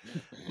enough.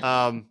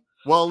 Well,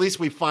 at least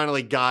we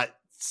finally got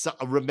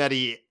a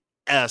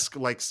Remedi-esque,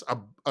 like a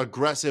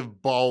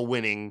aggressive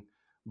ball-winning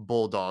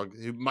bulldog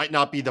who might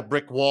not be the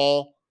brick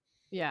wall,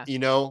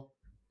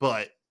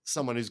 but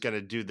someone who's going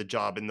to do the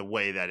job in the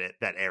way that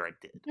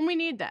Eric did. And we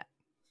need that.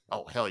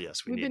 Oh, hell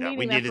yes, we need that.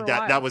 We needed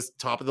that. That was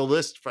top of the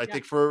list, I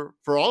think, for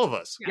all of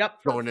us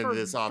going into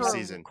this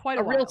offseason. Quite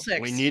a real six.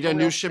 We need a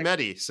new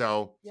Schmeddy.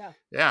 So,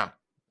 yeah,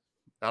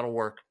 that'll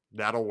work.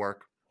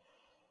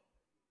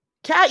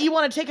 Kat, you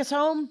want to take us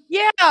home?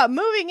 Yeah,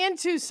 moving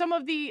into some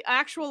of the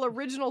actual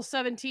original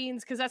 17s,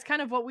 because that's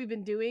kind of what we've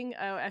been doing.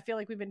 I feel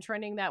like we've been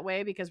trending that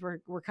way because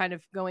we're kind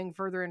of going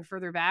further and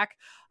further back.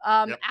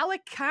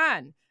 Alec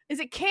Kann.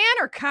 Is it Can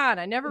or Khan?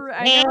 I never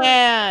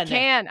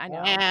Can. I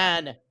know.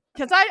 Can.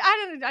 Because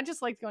I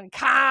just like going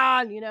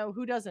Khan,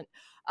 who doesn't?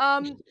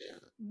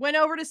 Went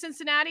over to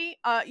Cincinnati.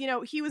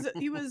 He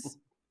was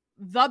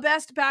the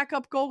best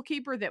backup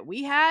goalkeeper that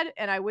we had,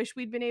 and I wish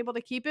we'd been able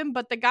to keep him.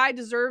 But the guy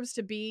deserves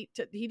to play.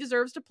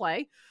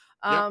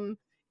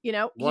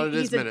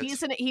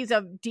 He's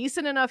a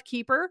decent enough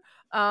keeper.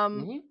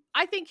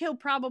 I think he'll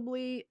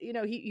probably,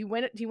 he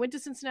went to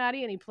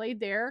Cincinnati and he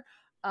played there.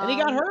 And he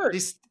got hurt.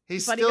 He's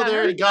still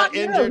there. He got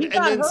injured, and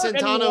then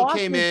Centeno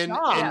came in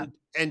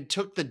and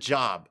took the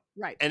job.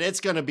 Right. And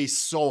it's going to be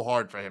so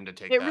hard for him to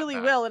take it really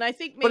back. Will. And I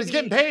think maybe... But he's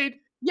getting paid.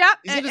 Yeah.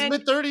 He's in his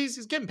mid-30s.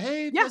 He's getting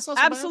paid. Yeah,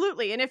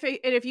 absolutely. And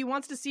if he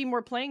wants to see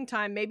more playing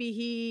time, maybe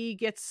he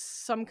gets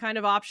some kind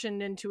of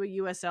option into a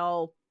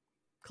USL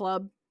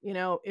club.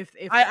 If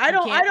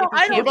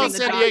what about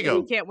San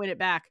Diego? He can't win it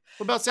back.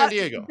 What about San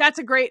Diego? That's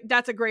a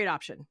great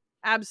option.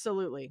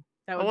 Absolutely.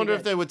 I wonder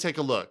if they would take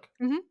a look.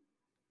 Mm-hmm.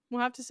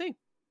 We'll have to see.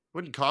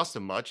 Wouldn't cost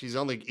him much. He's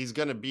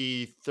going to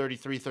be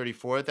 33,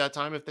 34 at that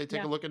time if they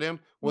take a look at him.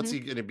 What's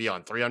he going to be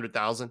on?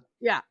 300,000?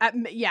 Yeah.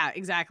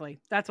 Exactly.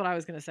 That's what I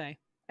was going to say.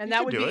 And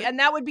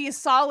that would be a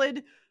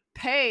solid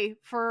pay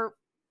for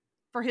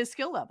his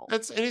skill level.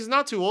 And he's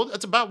not too old.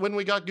 That's about when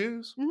we got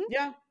Goose. Mm-hmm.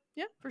 Yeah.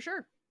 Yeah, for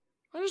sure.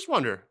 I just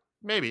wonder.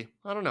 Maybe.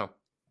 I don't know.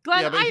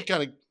 Glenn, but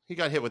he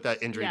got hit with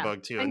that injury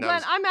bug too. And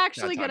Glenn, I'm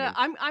actually gonna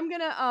I'm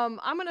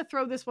gonna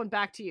throw this one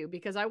back to you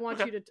because I want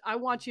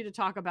you to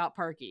talk about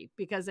Parky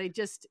because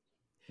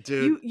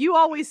dude, you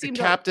always seem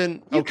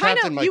captain. You kind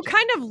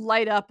of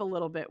light up a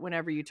little bit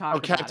whenever you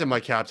talk. Captain, my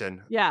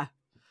captain. Yeah.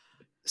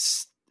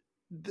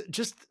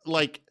 Just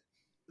like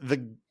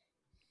the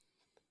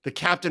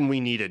captain we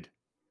needed,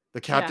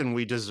 the captain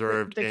we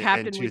deserved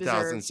in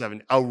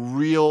 2007, a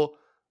real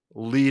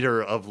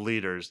leader of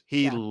leaders.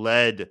 He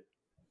led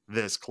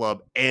this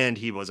club and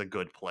he was a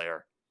good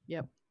player.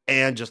 Yep.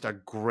 And just a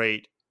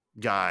great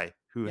guy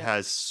who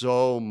has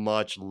so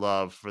much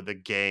love for the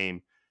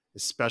game,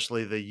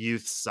 especially the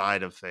youth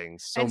side of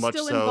things. So much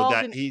so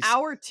that he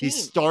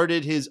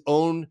started his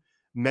own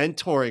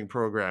mentoring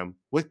program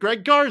with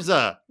Greg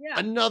Garza, Yeah.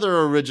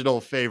 another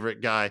original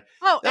favorite guy.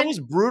 Oh, That and was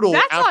brutal.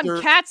 that's after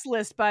on Kat's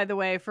list, by the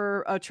way,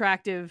 for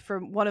attractive, for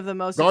one of the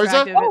most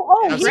Garza? attractive.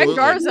 Greg Absolutely.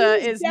 Garza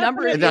he's is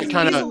number in that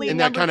kind easily of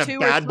number kind of 2 or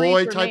bad 3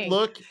 boy for type me.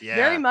 look. Yeah,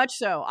 Very much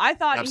so. I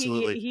thought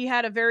Absolutely. he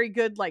had a very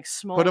good like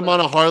small. Put him on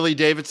a Harley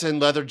Davidson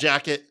leather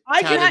jacket,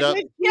 tatted up.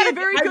 He had a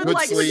very good Good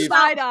like sleeve.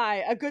 side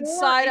eye, a good 4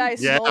 side eye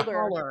inches Yeah.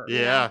 smolder.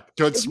 Yeah,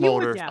 good If he was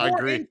smolder. Yeah. I 4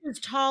 agree. inches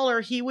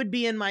taller, he would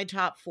be in my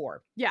top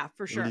 4. Yeah,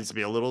 for He sure. needs to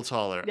be a little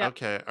taller. Yep.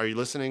 Okay, are you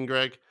listening,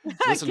 Greg?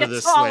 Listen Get to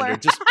this taller. slander.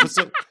 Just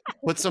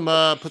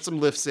put some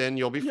lifts in.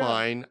 You'll be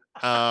fine.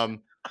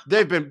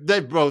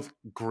 They've both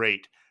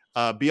great.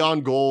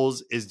 Beyond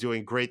Goals is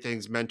doing great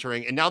things,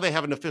 mentoring, and now they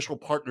have an official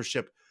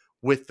partnership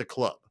with the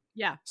club.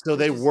 Yeah. So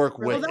they which is work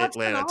really- with that's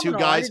Atlanta. Two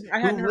phenomenal. I guys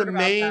hadn't who heard about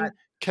remain that.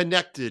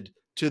 connected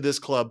to this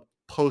club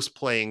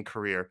post-playing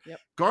career. Yep.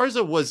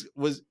 Garza was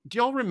do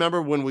y'all remember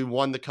when we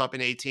won the cup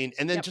in 18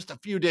 and then Yep. just a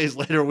few days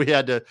later we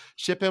had to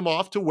ship him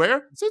off to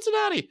where?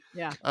 Cincinnati.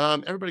 Yeah.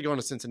 Everybody going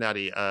to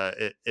Cincinnati,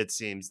 it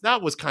seems.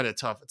 That was kind of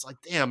tough. It's like,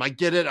 damn, I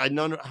get it. I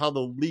know how the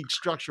league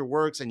structure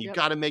works and you Yep.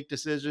 got to make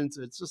decisions.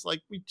 It's just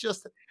like we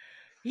just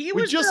He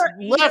left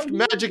he was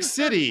Magic the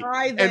City first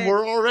guy and that-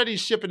 we're already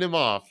shipping him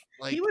off.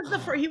 Like, he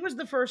was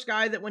the first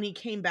guy that when he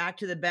came back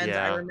to the Benz,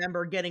 I Yeah.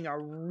 remember getting a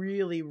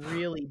really,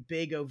 really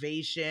big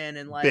ovation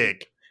and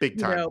like big you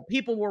time. know,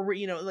 people were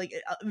like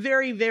a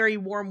very, very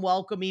warm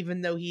welcome,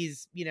 even though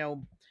he's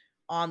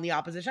on the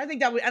opposition. I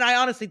think that and I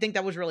honestly think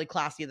that was really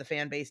classy of the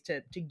fan base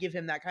to give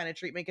him that kind of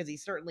treatment because he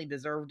certainly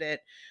deserved it.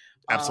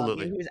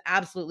 Absolutely. He was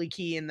absolutely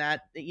key in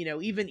that.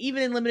 Even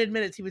in limited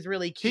minutes, he was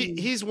really key.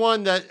 He's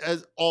one that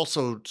has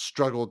also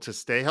struggled to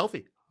stay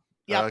healthy,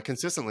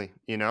 consistently.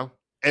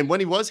 And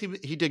when he was,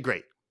 he did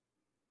great,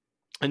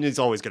 and he's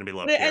always going to be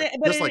loved. But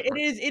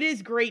it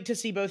is great to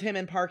see both him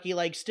and Parky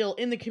like still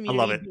in the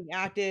community, being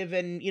active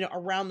and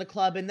around the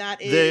club, and that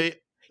is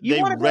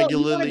you want to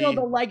build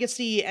a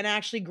legacy and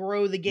actually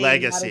grow the game.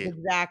 That is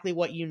exactly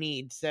what you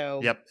need.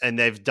 So yep, and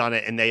they've done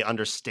it, and they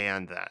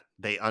understand that.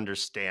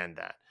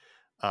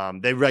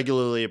 They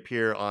regularly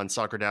appear on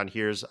Soccer Down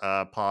Here's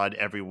pod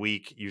every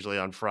week, usually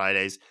on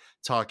Fridays,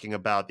 talking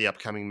about the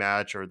upcoming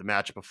match or the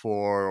match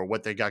before or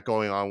what they got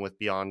going on with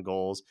Beyond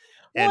Goals.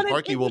 And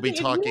Parky will be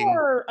talking.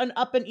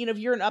 If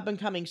you're an up and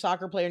coming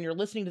soccer player and you're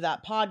listening to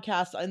that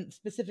podcast and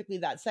specifically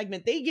that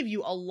segment, they give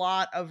you a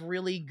lot of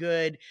really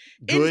good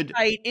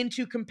insight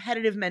into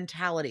competitive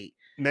mentality,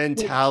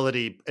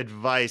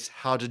 advice,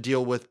 how to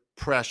deal with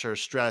pressure,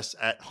 stress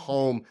at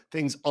home,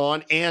 things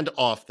on and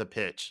off the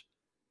pitch.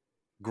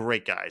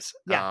 Great guys.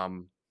 Yeah.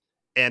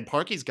 And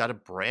Parky's got a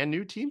brand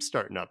new team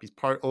starting up. He's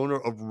part owner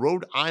of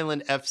Rhode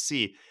Island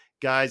FC.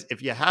 Guys,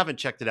 if you haven't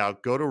checked it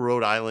out, go to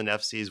Rhode Island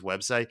FC's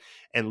website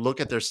and look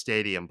at their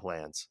stadium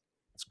plans.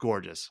 It's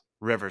gorgeous.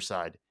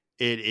 Riverside.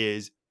 It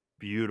is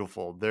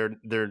beautiful.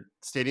 Their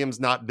stadium's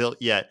not built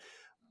yet,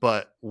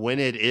 but when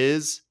it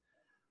is,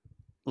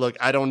 look,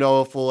 I don't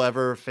know if we'll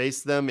ever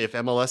face them, if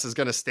MLS is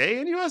going to stay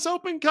in US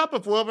Open Cup,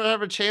 if we'll ever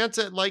have a chance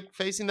at like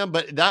facing them,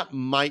 but that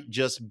might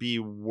just be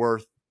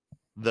worth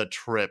the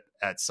trip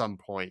at some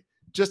point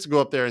just to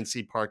go up there and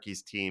see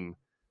Parky's team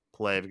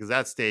play, because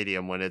that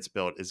stadium, when it's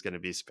built, is going to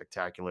be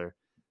spectacular.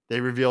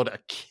 They revealed a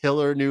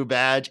killer new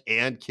badge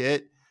and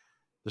kit.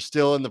 They're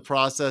still in the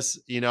process,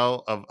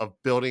 of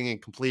building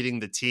and completing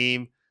the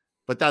team,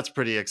 but that's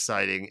pretty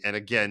exciting. And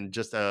again,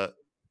 just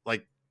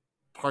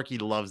Parky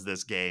loves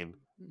this game,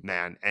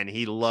 man, and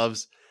he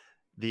loves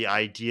the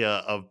idea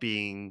of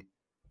being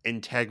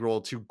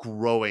integral to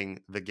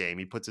growing the game.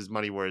 He puts his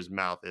money where his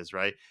mouth is,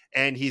 right?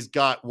 And he's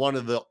got one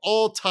of the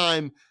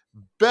all-time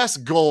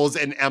best goals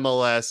in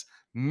MLS,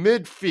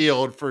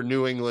 midfield for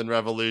New England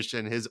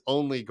Revolution, his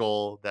only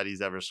goal that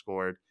he's ever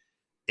scored.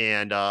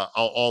 And I'll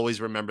always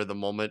remember the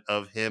moment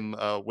of him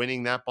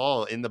winning that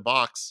ball in the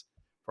box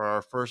for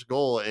our first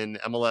goal in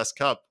MLS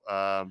Cup.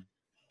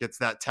 Gets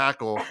that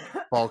tackle,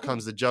 ball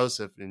comes to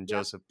Joseph, and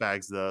Joseph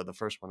bags the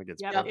first one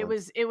against Portland.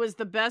 It was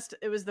the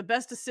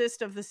best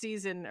assist of the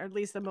season, or at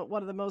least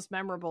one of the most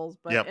memorables.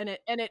 But and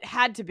it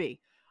had to be.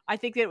 I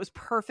think that it was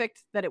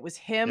perfect that it was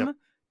him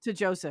to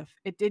Joseph.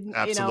 It didn't,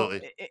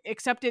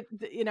 except it,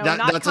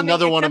 that's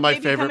another one of my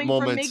favorite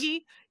moments.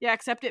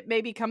 Except it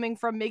maybe coming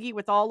from Miggy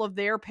with all of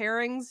their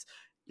pairings.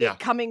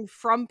 Coming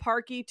from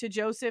Parky to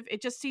Joseph,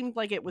 it just seemed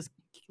like it was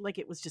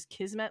just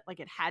kismet,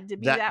 like it had to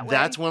be that way.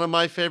 That's one of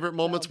my favorite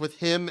moments with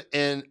him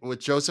and with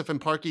Joseph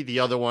and Parky. The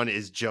other one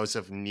is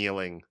Joseph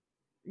kneeling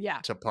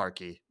to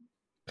Parky.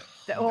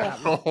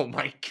 Oh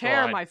my God.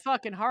 Tear my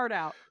fucking heart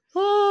out.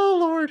 Oh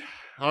Lord.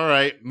 All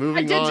right,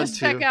 moving on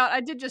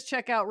I did just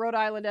check out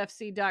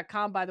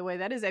RhodeIslandFC.com, by the way.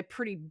 That is a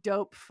pretty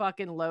dope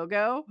fucking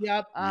logo.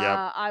 Yep.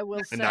 I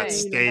will say. And that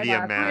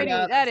stadium, man.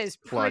 That is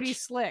pretty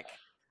slick.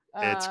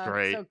 It's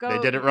great. So they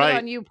did it right.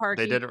 On you,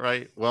 Parky. They did it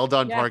right. Well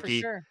done,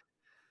 Parky. For sure.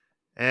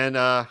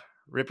 And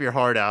rip your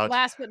heart out.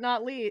 Last but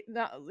not least,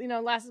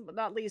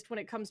 when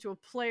it comes to a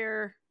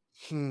player,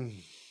 Joseph.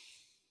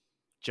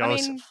 I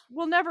mean,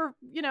 we'll never,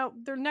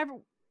 they're never.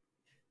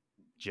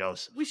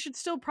 Joseph. We should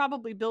still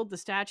probably build the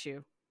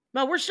statue.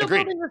 No, we're still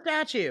building the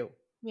statue.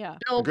 Yeah.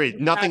 Built Agreed.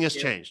 from Nothing has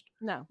statue. changed.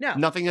 No. No,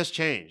 Nothing has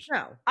changed.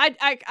 no.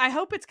 I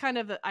hope it's kind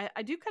of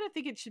I do kind of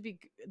think it should be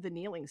the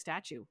kneeling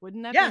statue.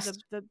 Wouldn't that Yes.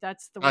 be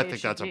that's the way I it think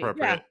should that's be,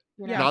 appropriate.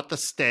 you Yeah. know? Not the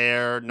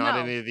stare, not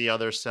No. any of the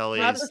other Not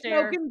sellies. the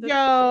stare, smoking the-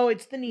 Joe.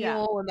 It's the Yeah.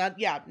 kneel and that.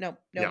 Yeah, no.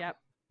 Yep.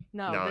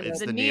 No, No, it's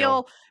the the kneel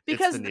kneel.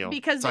 because It's the kneel.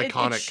 because It's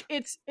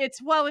iconic.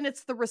 it's well, and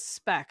it's the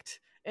respect.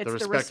 It's The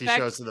respect he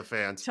shows to the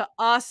fans. to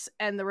us,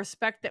 and the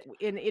respect that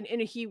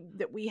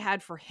that we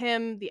had for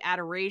him, the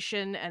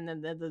adoration, and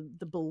then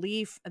the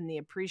belief and the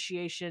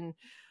appreciation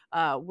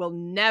will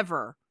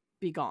never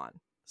be gone.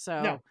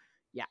 So No.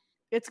 yeah,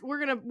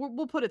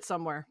 we'll put it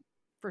somewhere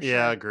for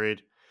Yeah, sure.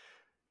 agreed.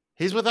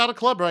 He's without a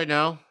club right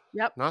now.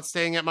 Yep. Not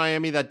staying at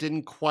Miami. That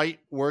didn't quite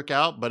work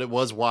out, but it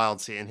was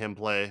wild seeing him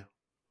play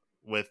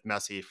with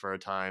Messi for a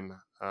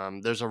time.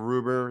 There's a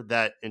rumor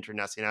that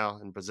Internacional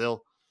in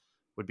Brazil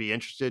would be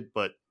interested,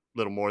 but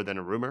little more than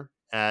a rumor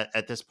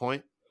at this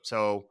point.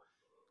 So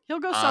He'll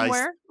go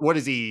somewhere. what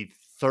is he,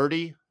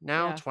 30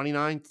 now? Yeah.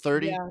 29,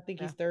 30? Yeah, I think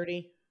he's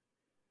 30.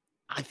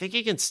 I think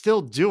he can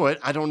still do it.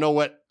 I don't know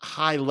what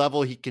high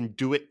level he can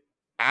do it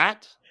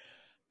at.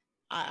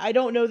 I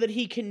don't know that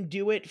he can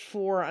do it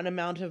for an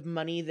amount of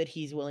money that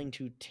he's willing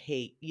to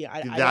take. Yeah,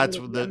 I That's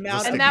don't know the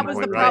amount sticking And that was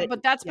the point, problem, right?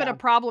 but that's been Yeah. a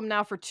problem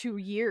now for 2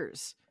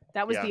 years.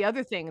 That was Yeah. the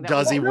other thing. That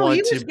Does was- he No, want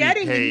he to was be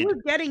getting he paid?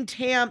 was getting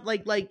tamped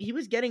like he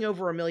was getting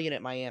over $1 million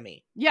at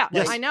Miami. Yeah,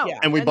 Yes. I know. Yeah.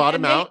 And we bought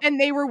him they, out. and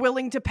they were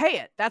willing to pay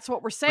it. That's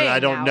what we're saying. I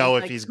don't now, know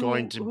is if he's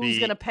going to who's be-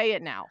 going to pay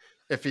it now.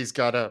 If he's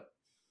got to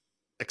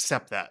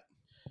accept that.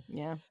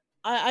 Yeah,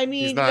 I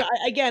mean, not-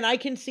 again, I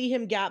can see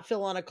him gap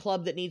fill on a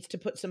club that needs to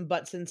put some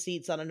butts in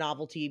seats on a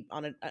novelty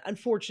on an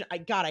unfortunate.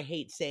 I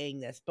hate saying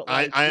this, but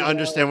like, I you know,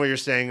 understand what you're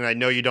saying, and I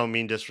know you don't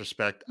mean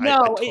disrespect. I No,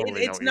 totally know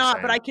it's what you're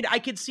not. But saying.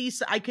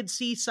 I could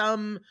see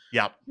some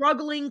Yep.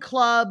 struggling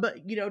club,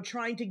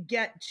 trying to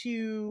get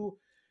to,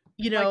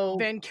 like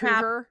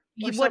Vancouver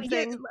or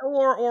something.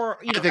 or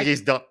I think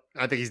he's done.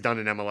 I think he's done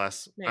in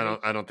MLS. Maybe.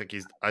 I don't think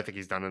he's. I think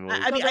he's done in the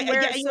league. I mean, So then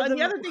where- and so the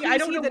then other thing, I who's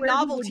don't he know the where he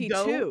would novelty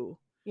go. too.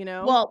 You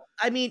know, Well,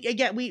 I mean,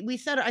 again,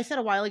 I said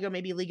a while ago,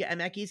 maybe Liga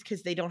MX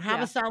because they don't have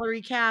Yeah. a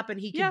salary cap, and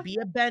he can Yeah. be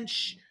a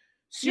bench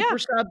Yeah. super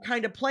sub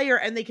kind of player,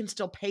 and they can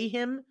still pay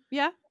him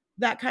yeah,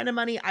 that kind of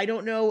money. I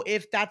don't know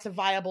if that's a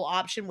viable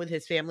option with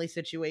his family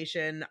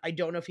situation. I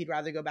don't know if he'd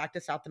rather go back to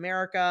South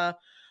America.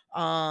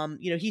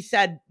 He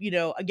said,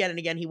 again and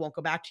again, he won't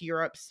go back to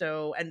Europe.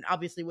 So, and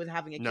obviously with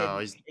having a kid, No,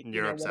 he's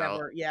Europe's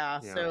out. Yeah,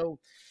 Yeah. so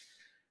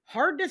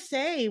hard to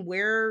say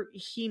where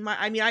he might.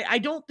 I mean, I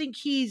don't think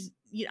he's.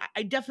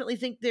 I definitely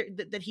think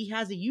that he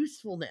has a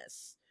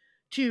usefulness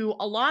to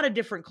a lot of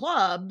different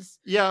clubs.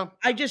 Yeah,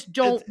 I just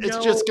don't. it's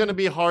know. just going to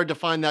be hard to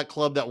find that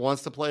club that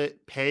wants to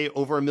pay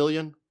over $1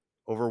 million,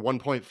 over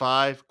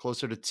 1.5,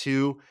 closer to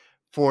 2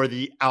 for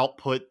the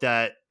output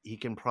that he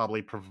can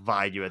probably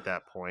provide you at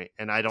that point.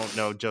 And I don't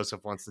know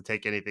Joseph wants to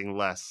take anything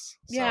less.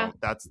 So Yeah.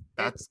 that's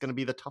going to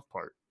be the tough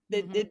part.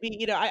 It'd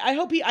be, I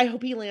hope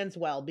he lands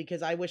well,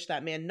 because I wish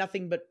that man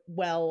nothing but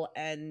well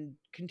and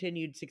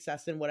continued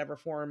success in whatever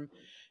form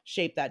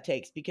shape that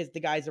takes, because the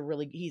guy's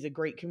he's a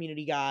great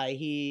community guy.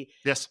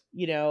 Yes.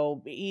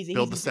 He's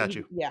Build the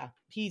statue.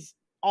 He's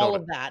all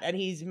Build of that, and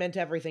he's meant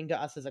everything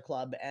to us as a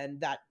club,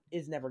 and that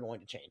is never going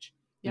to change.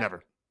 Yep.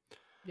 Never.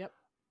 Yep.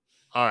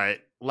 All right.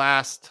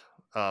 Last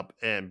up,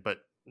 but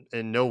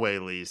in no way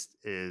least,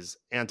 is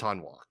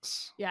Anton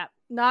Walks. yeah.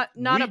 Not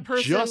We a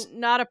person. just-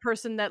 Not a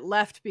person that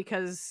left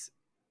because.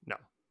 No.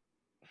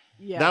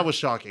 Yeah. That was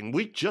shocking.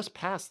 We just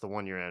passed the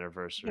 1-year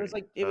anniversary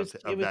It was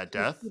of that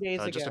death 2 days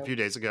just a ago. few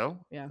days ago.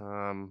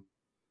 Yeah.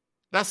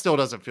 That still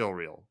doesn't feel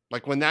real.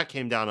 Like when that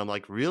came down, I'm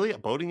like, really? A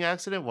boating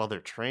accident while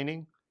they're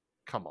training?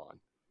 Come on.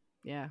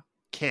 Yeah.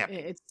 Can't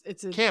be.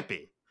 It's a Can't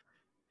be.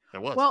 There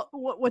was. Well,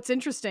 what's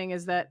interesting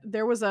is that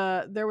there was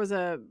a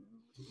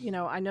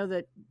I know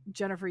that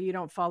Jennifer, you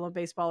don't follow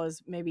baseball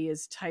as maybe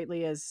as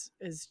tightly as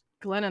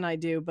Glenn and I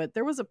do, but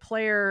there was a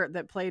player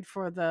that played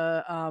for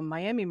the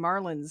Miami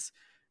Marlins.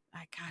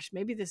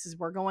 Maybe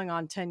we're going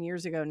on 10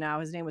 years ago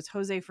now. His name was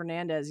Jose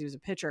Fernandez. He was a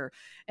pitcher,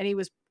 and he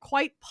was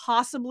quite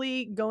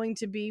possibly going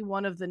to be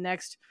one of the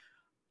next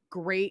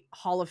great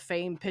Hall of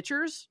Fame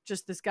pitchers.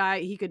 Just this guy,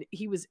 he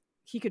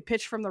could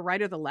pitch from the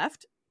right or the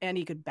left, and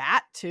he could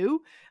bat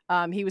too.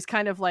 He was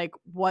kind of like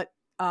what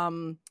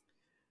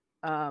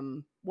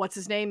what's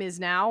his name is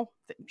now.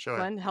 Shohei.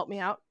 Glenn, help me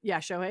out. Yeah,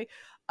 Shohei.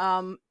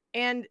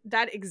 And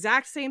that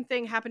exact same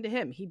thing happened to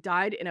him. He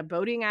died in a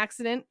boating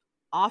accident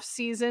off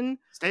season.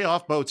 Stay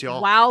off boats,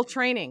 y'all. While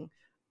training.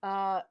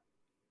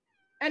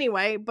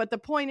 Anyway, but the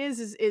point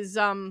is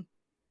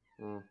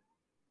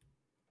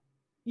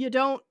you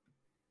don't.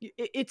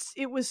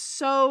 It was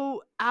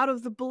so out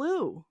of the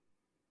blue.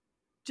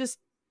 Just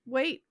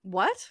wait,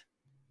 what?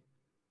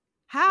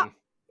 How?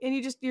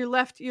 And you're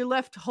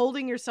left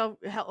holding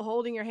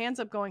your hands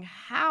up, going,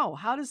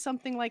 how does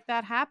something like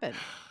that happen?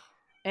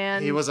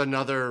 And he was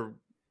another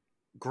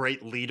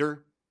great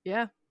leader.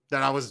 Yeah.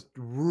 That I was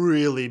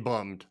really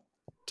bummed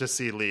to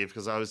see leave,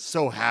 because I was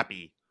so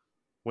happy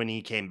when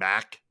he came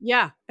back.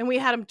 Yeah, and we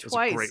had him It was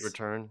twice. a great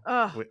return.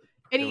 Ugh.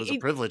 It was a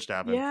privilege to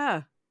have him.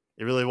 Yeah.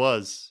 It really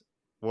was.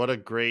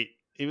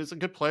 He was a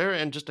good player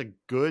and just a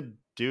good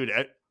dude.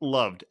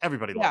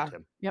 Everybody Yeah. loved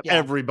him. Yep. Yeah.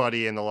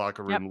 Everybody in the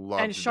locker Yep. room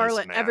loved And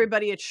Charlotte, this man.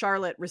 everybody at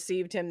Charlotte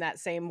received him that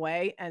same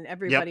way, and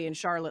everybody in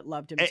Charlotte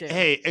loved him too.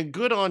 Hey, and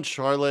good on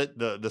Charlotte.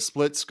 The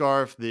split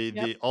scarf, Yep.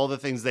 the all the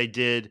things they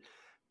did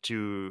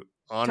to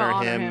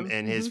honor him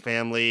and his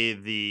family.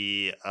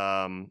 The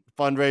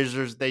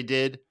fundraisers they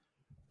did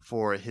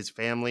for his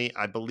family.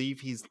 I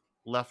believe he's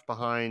left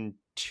behind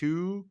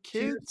 2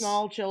 kids, 2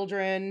 small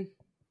children.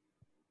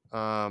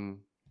 And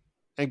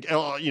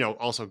you know,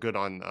 also good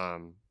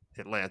on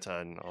Atlanta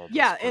and all.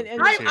 Yeah, those and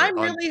groups here I'm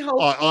really hopeful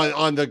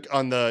on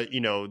the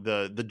you know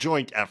the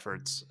joint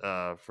efforts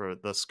for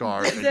the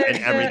scarf and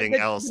everything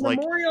else. the Like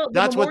memorial- the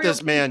that's what memorial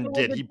this man tifo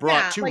did. was- He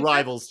brought yeah, 2 like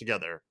rivals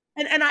together.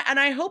 And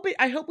I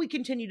hope we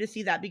continue to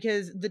see that,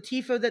 because the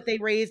tifo that they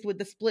raised with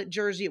the split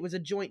jersey, it was a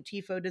joint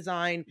tifo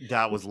design.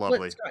 That was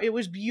lovely. It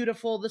was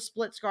beautiful. The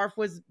split scarf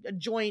was a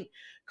joint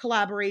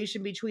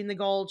collaboration between the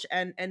Gulch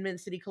and Mint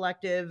City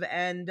Collective,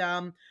 and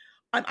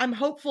I'm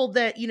hopeful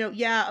that, you know,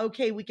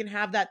 okay, we can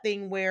have that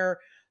thing where,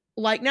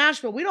 like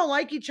Nashville, we don't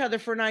like each other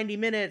for 90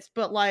 minutes,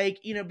 but like,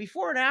 you know,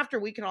 before and after,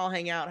 we can all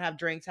hang out, have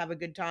drinks, have a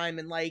good time,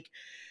 and like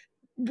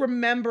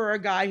remember a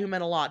guy who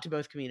meant a lot to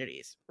both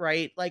communities,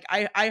 right? Like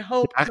I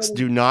hope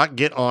Do not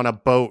get on a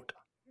boat.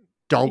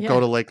 Don't go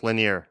to Lake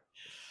Lanier.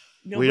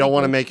 We don't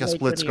want to make a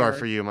split scarf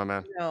for you, my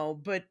man. No,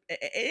 but in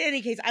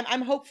any case,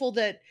 I'm hopeful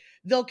that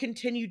they'll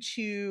continue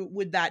to,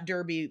 with that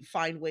derby,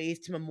 find ways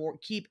to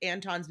keep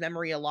Anton's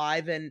memory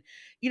alive, and,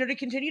 you know, to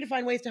continue to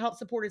find ways to help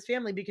support his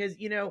family, because,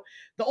 you know,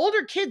 the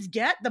older kids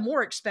get, the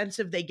more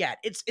expensive they get.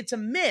 It's a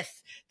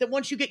myth that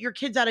once you get your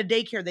kids out of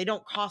daycare, they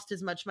don't cost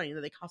as much money,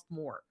 that they cost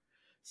more.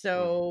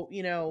 So,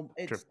 you know,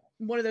 it's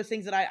one of those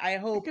things that I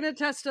hope. I can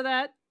attest to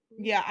that.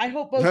 Yeah, I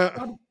hope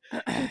both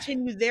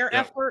continue their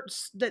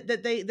efforts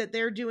that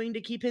they're doing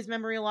to keep his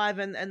memory alive,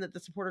 and that the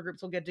supporter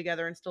groups will get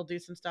together and still do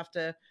some stuff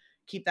to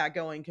keep that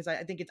going, because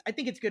I think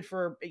it's good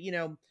for, you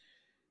know,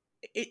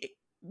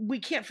 we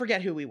can't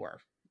forget who we were.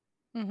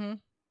 Mm-hmm.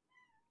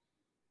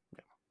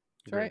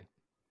 That's right.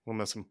 We'll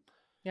miss him.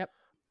 Yep.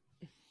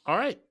 All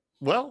right.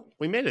 Well,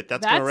 we made it.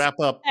 That's going to wrap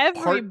up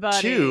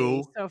part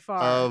 2 so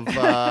far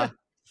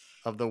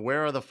of the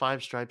Where Are the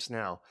 5 Stripes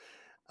Now.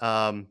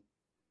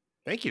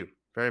 Thank you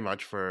very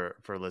much for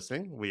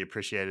listening. We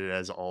appreciate it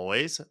as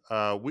always.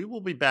 We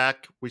will be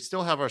back. We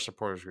still have our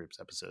supporters groups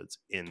episodes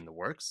in the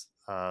works.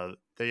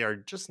 They are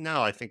just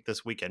now, I think,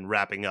 this weekend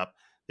wrapping up.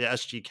 The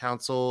SG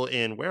Council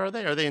in, where are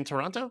they? Are they in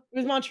Toronto? It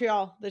was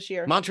Montreal this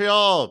year.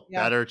 Montreal,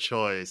 better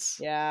choice.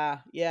 Yeah.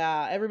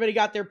 Everybody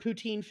got their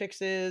poutine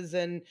fixes,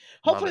 and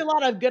hopefully a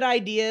lot of good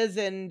ideas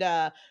and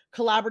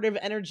collaborative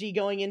energy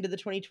going into the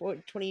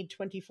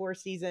 2024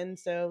 season.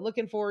 So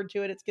looking forward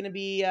to it. It's going to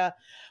be,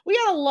 we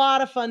got a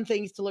lot of fun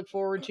things to look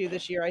forward to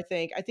this year, I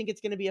think. I think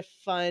it's going to be a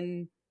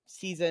fun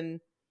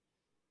season.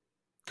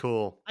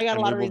 Cool. I got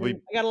a lot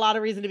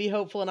of reason to be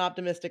hopeful and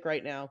optimistic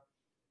right now.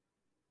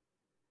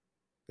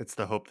 It's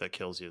the hope that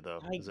kills you, though,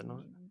 is it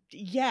not?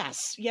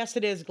 Yes,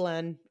 it is,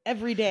 Glenn.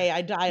 Every day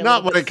I die.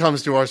 Not when it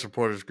comes to our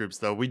supporters groups,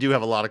 though. We do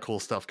have a lot of cool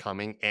stuff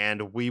coming,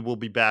 and we will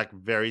be back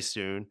very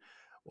soon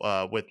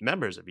with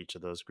members of each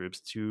of those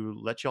groups to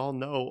let y'all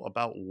know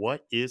about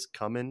what is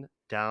coming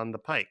down the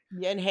pike.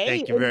 And hey,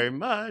 thank you very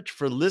much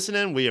for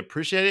listening. We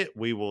appreciate it.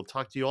 We will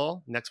talk to you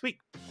all next week.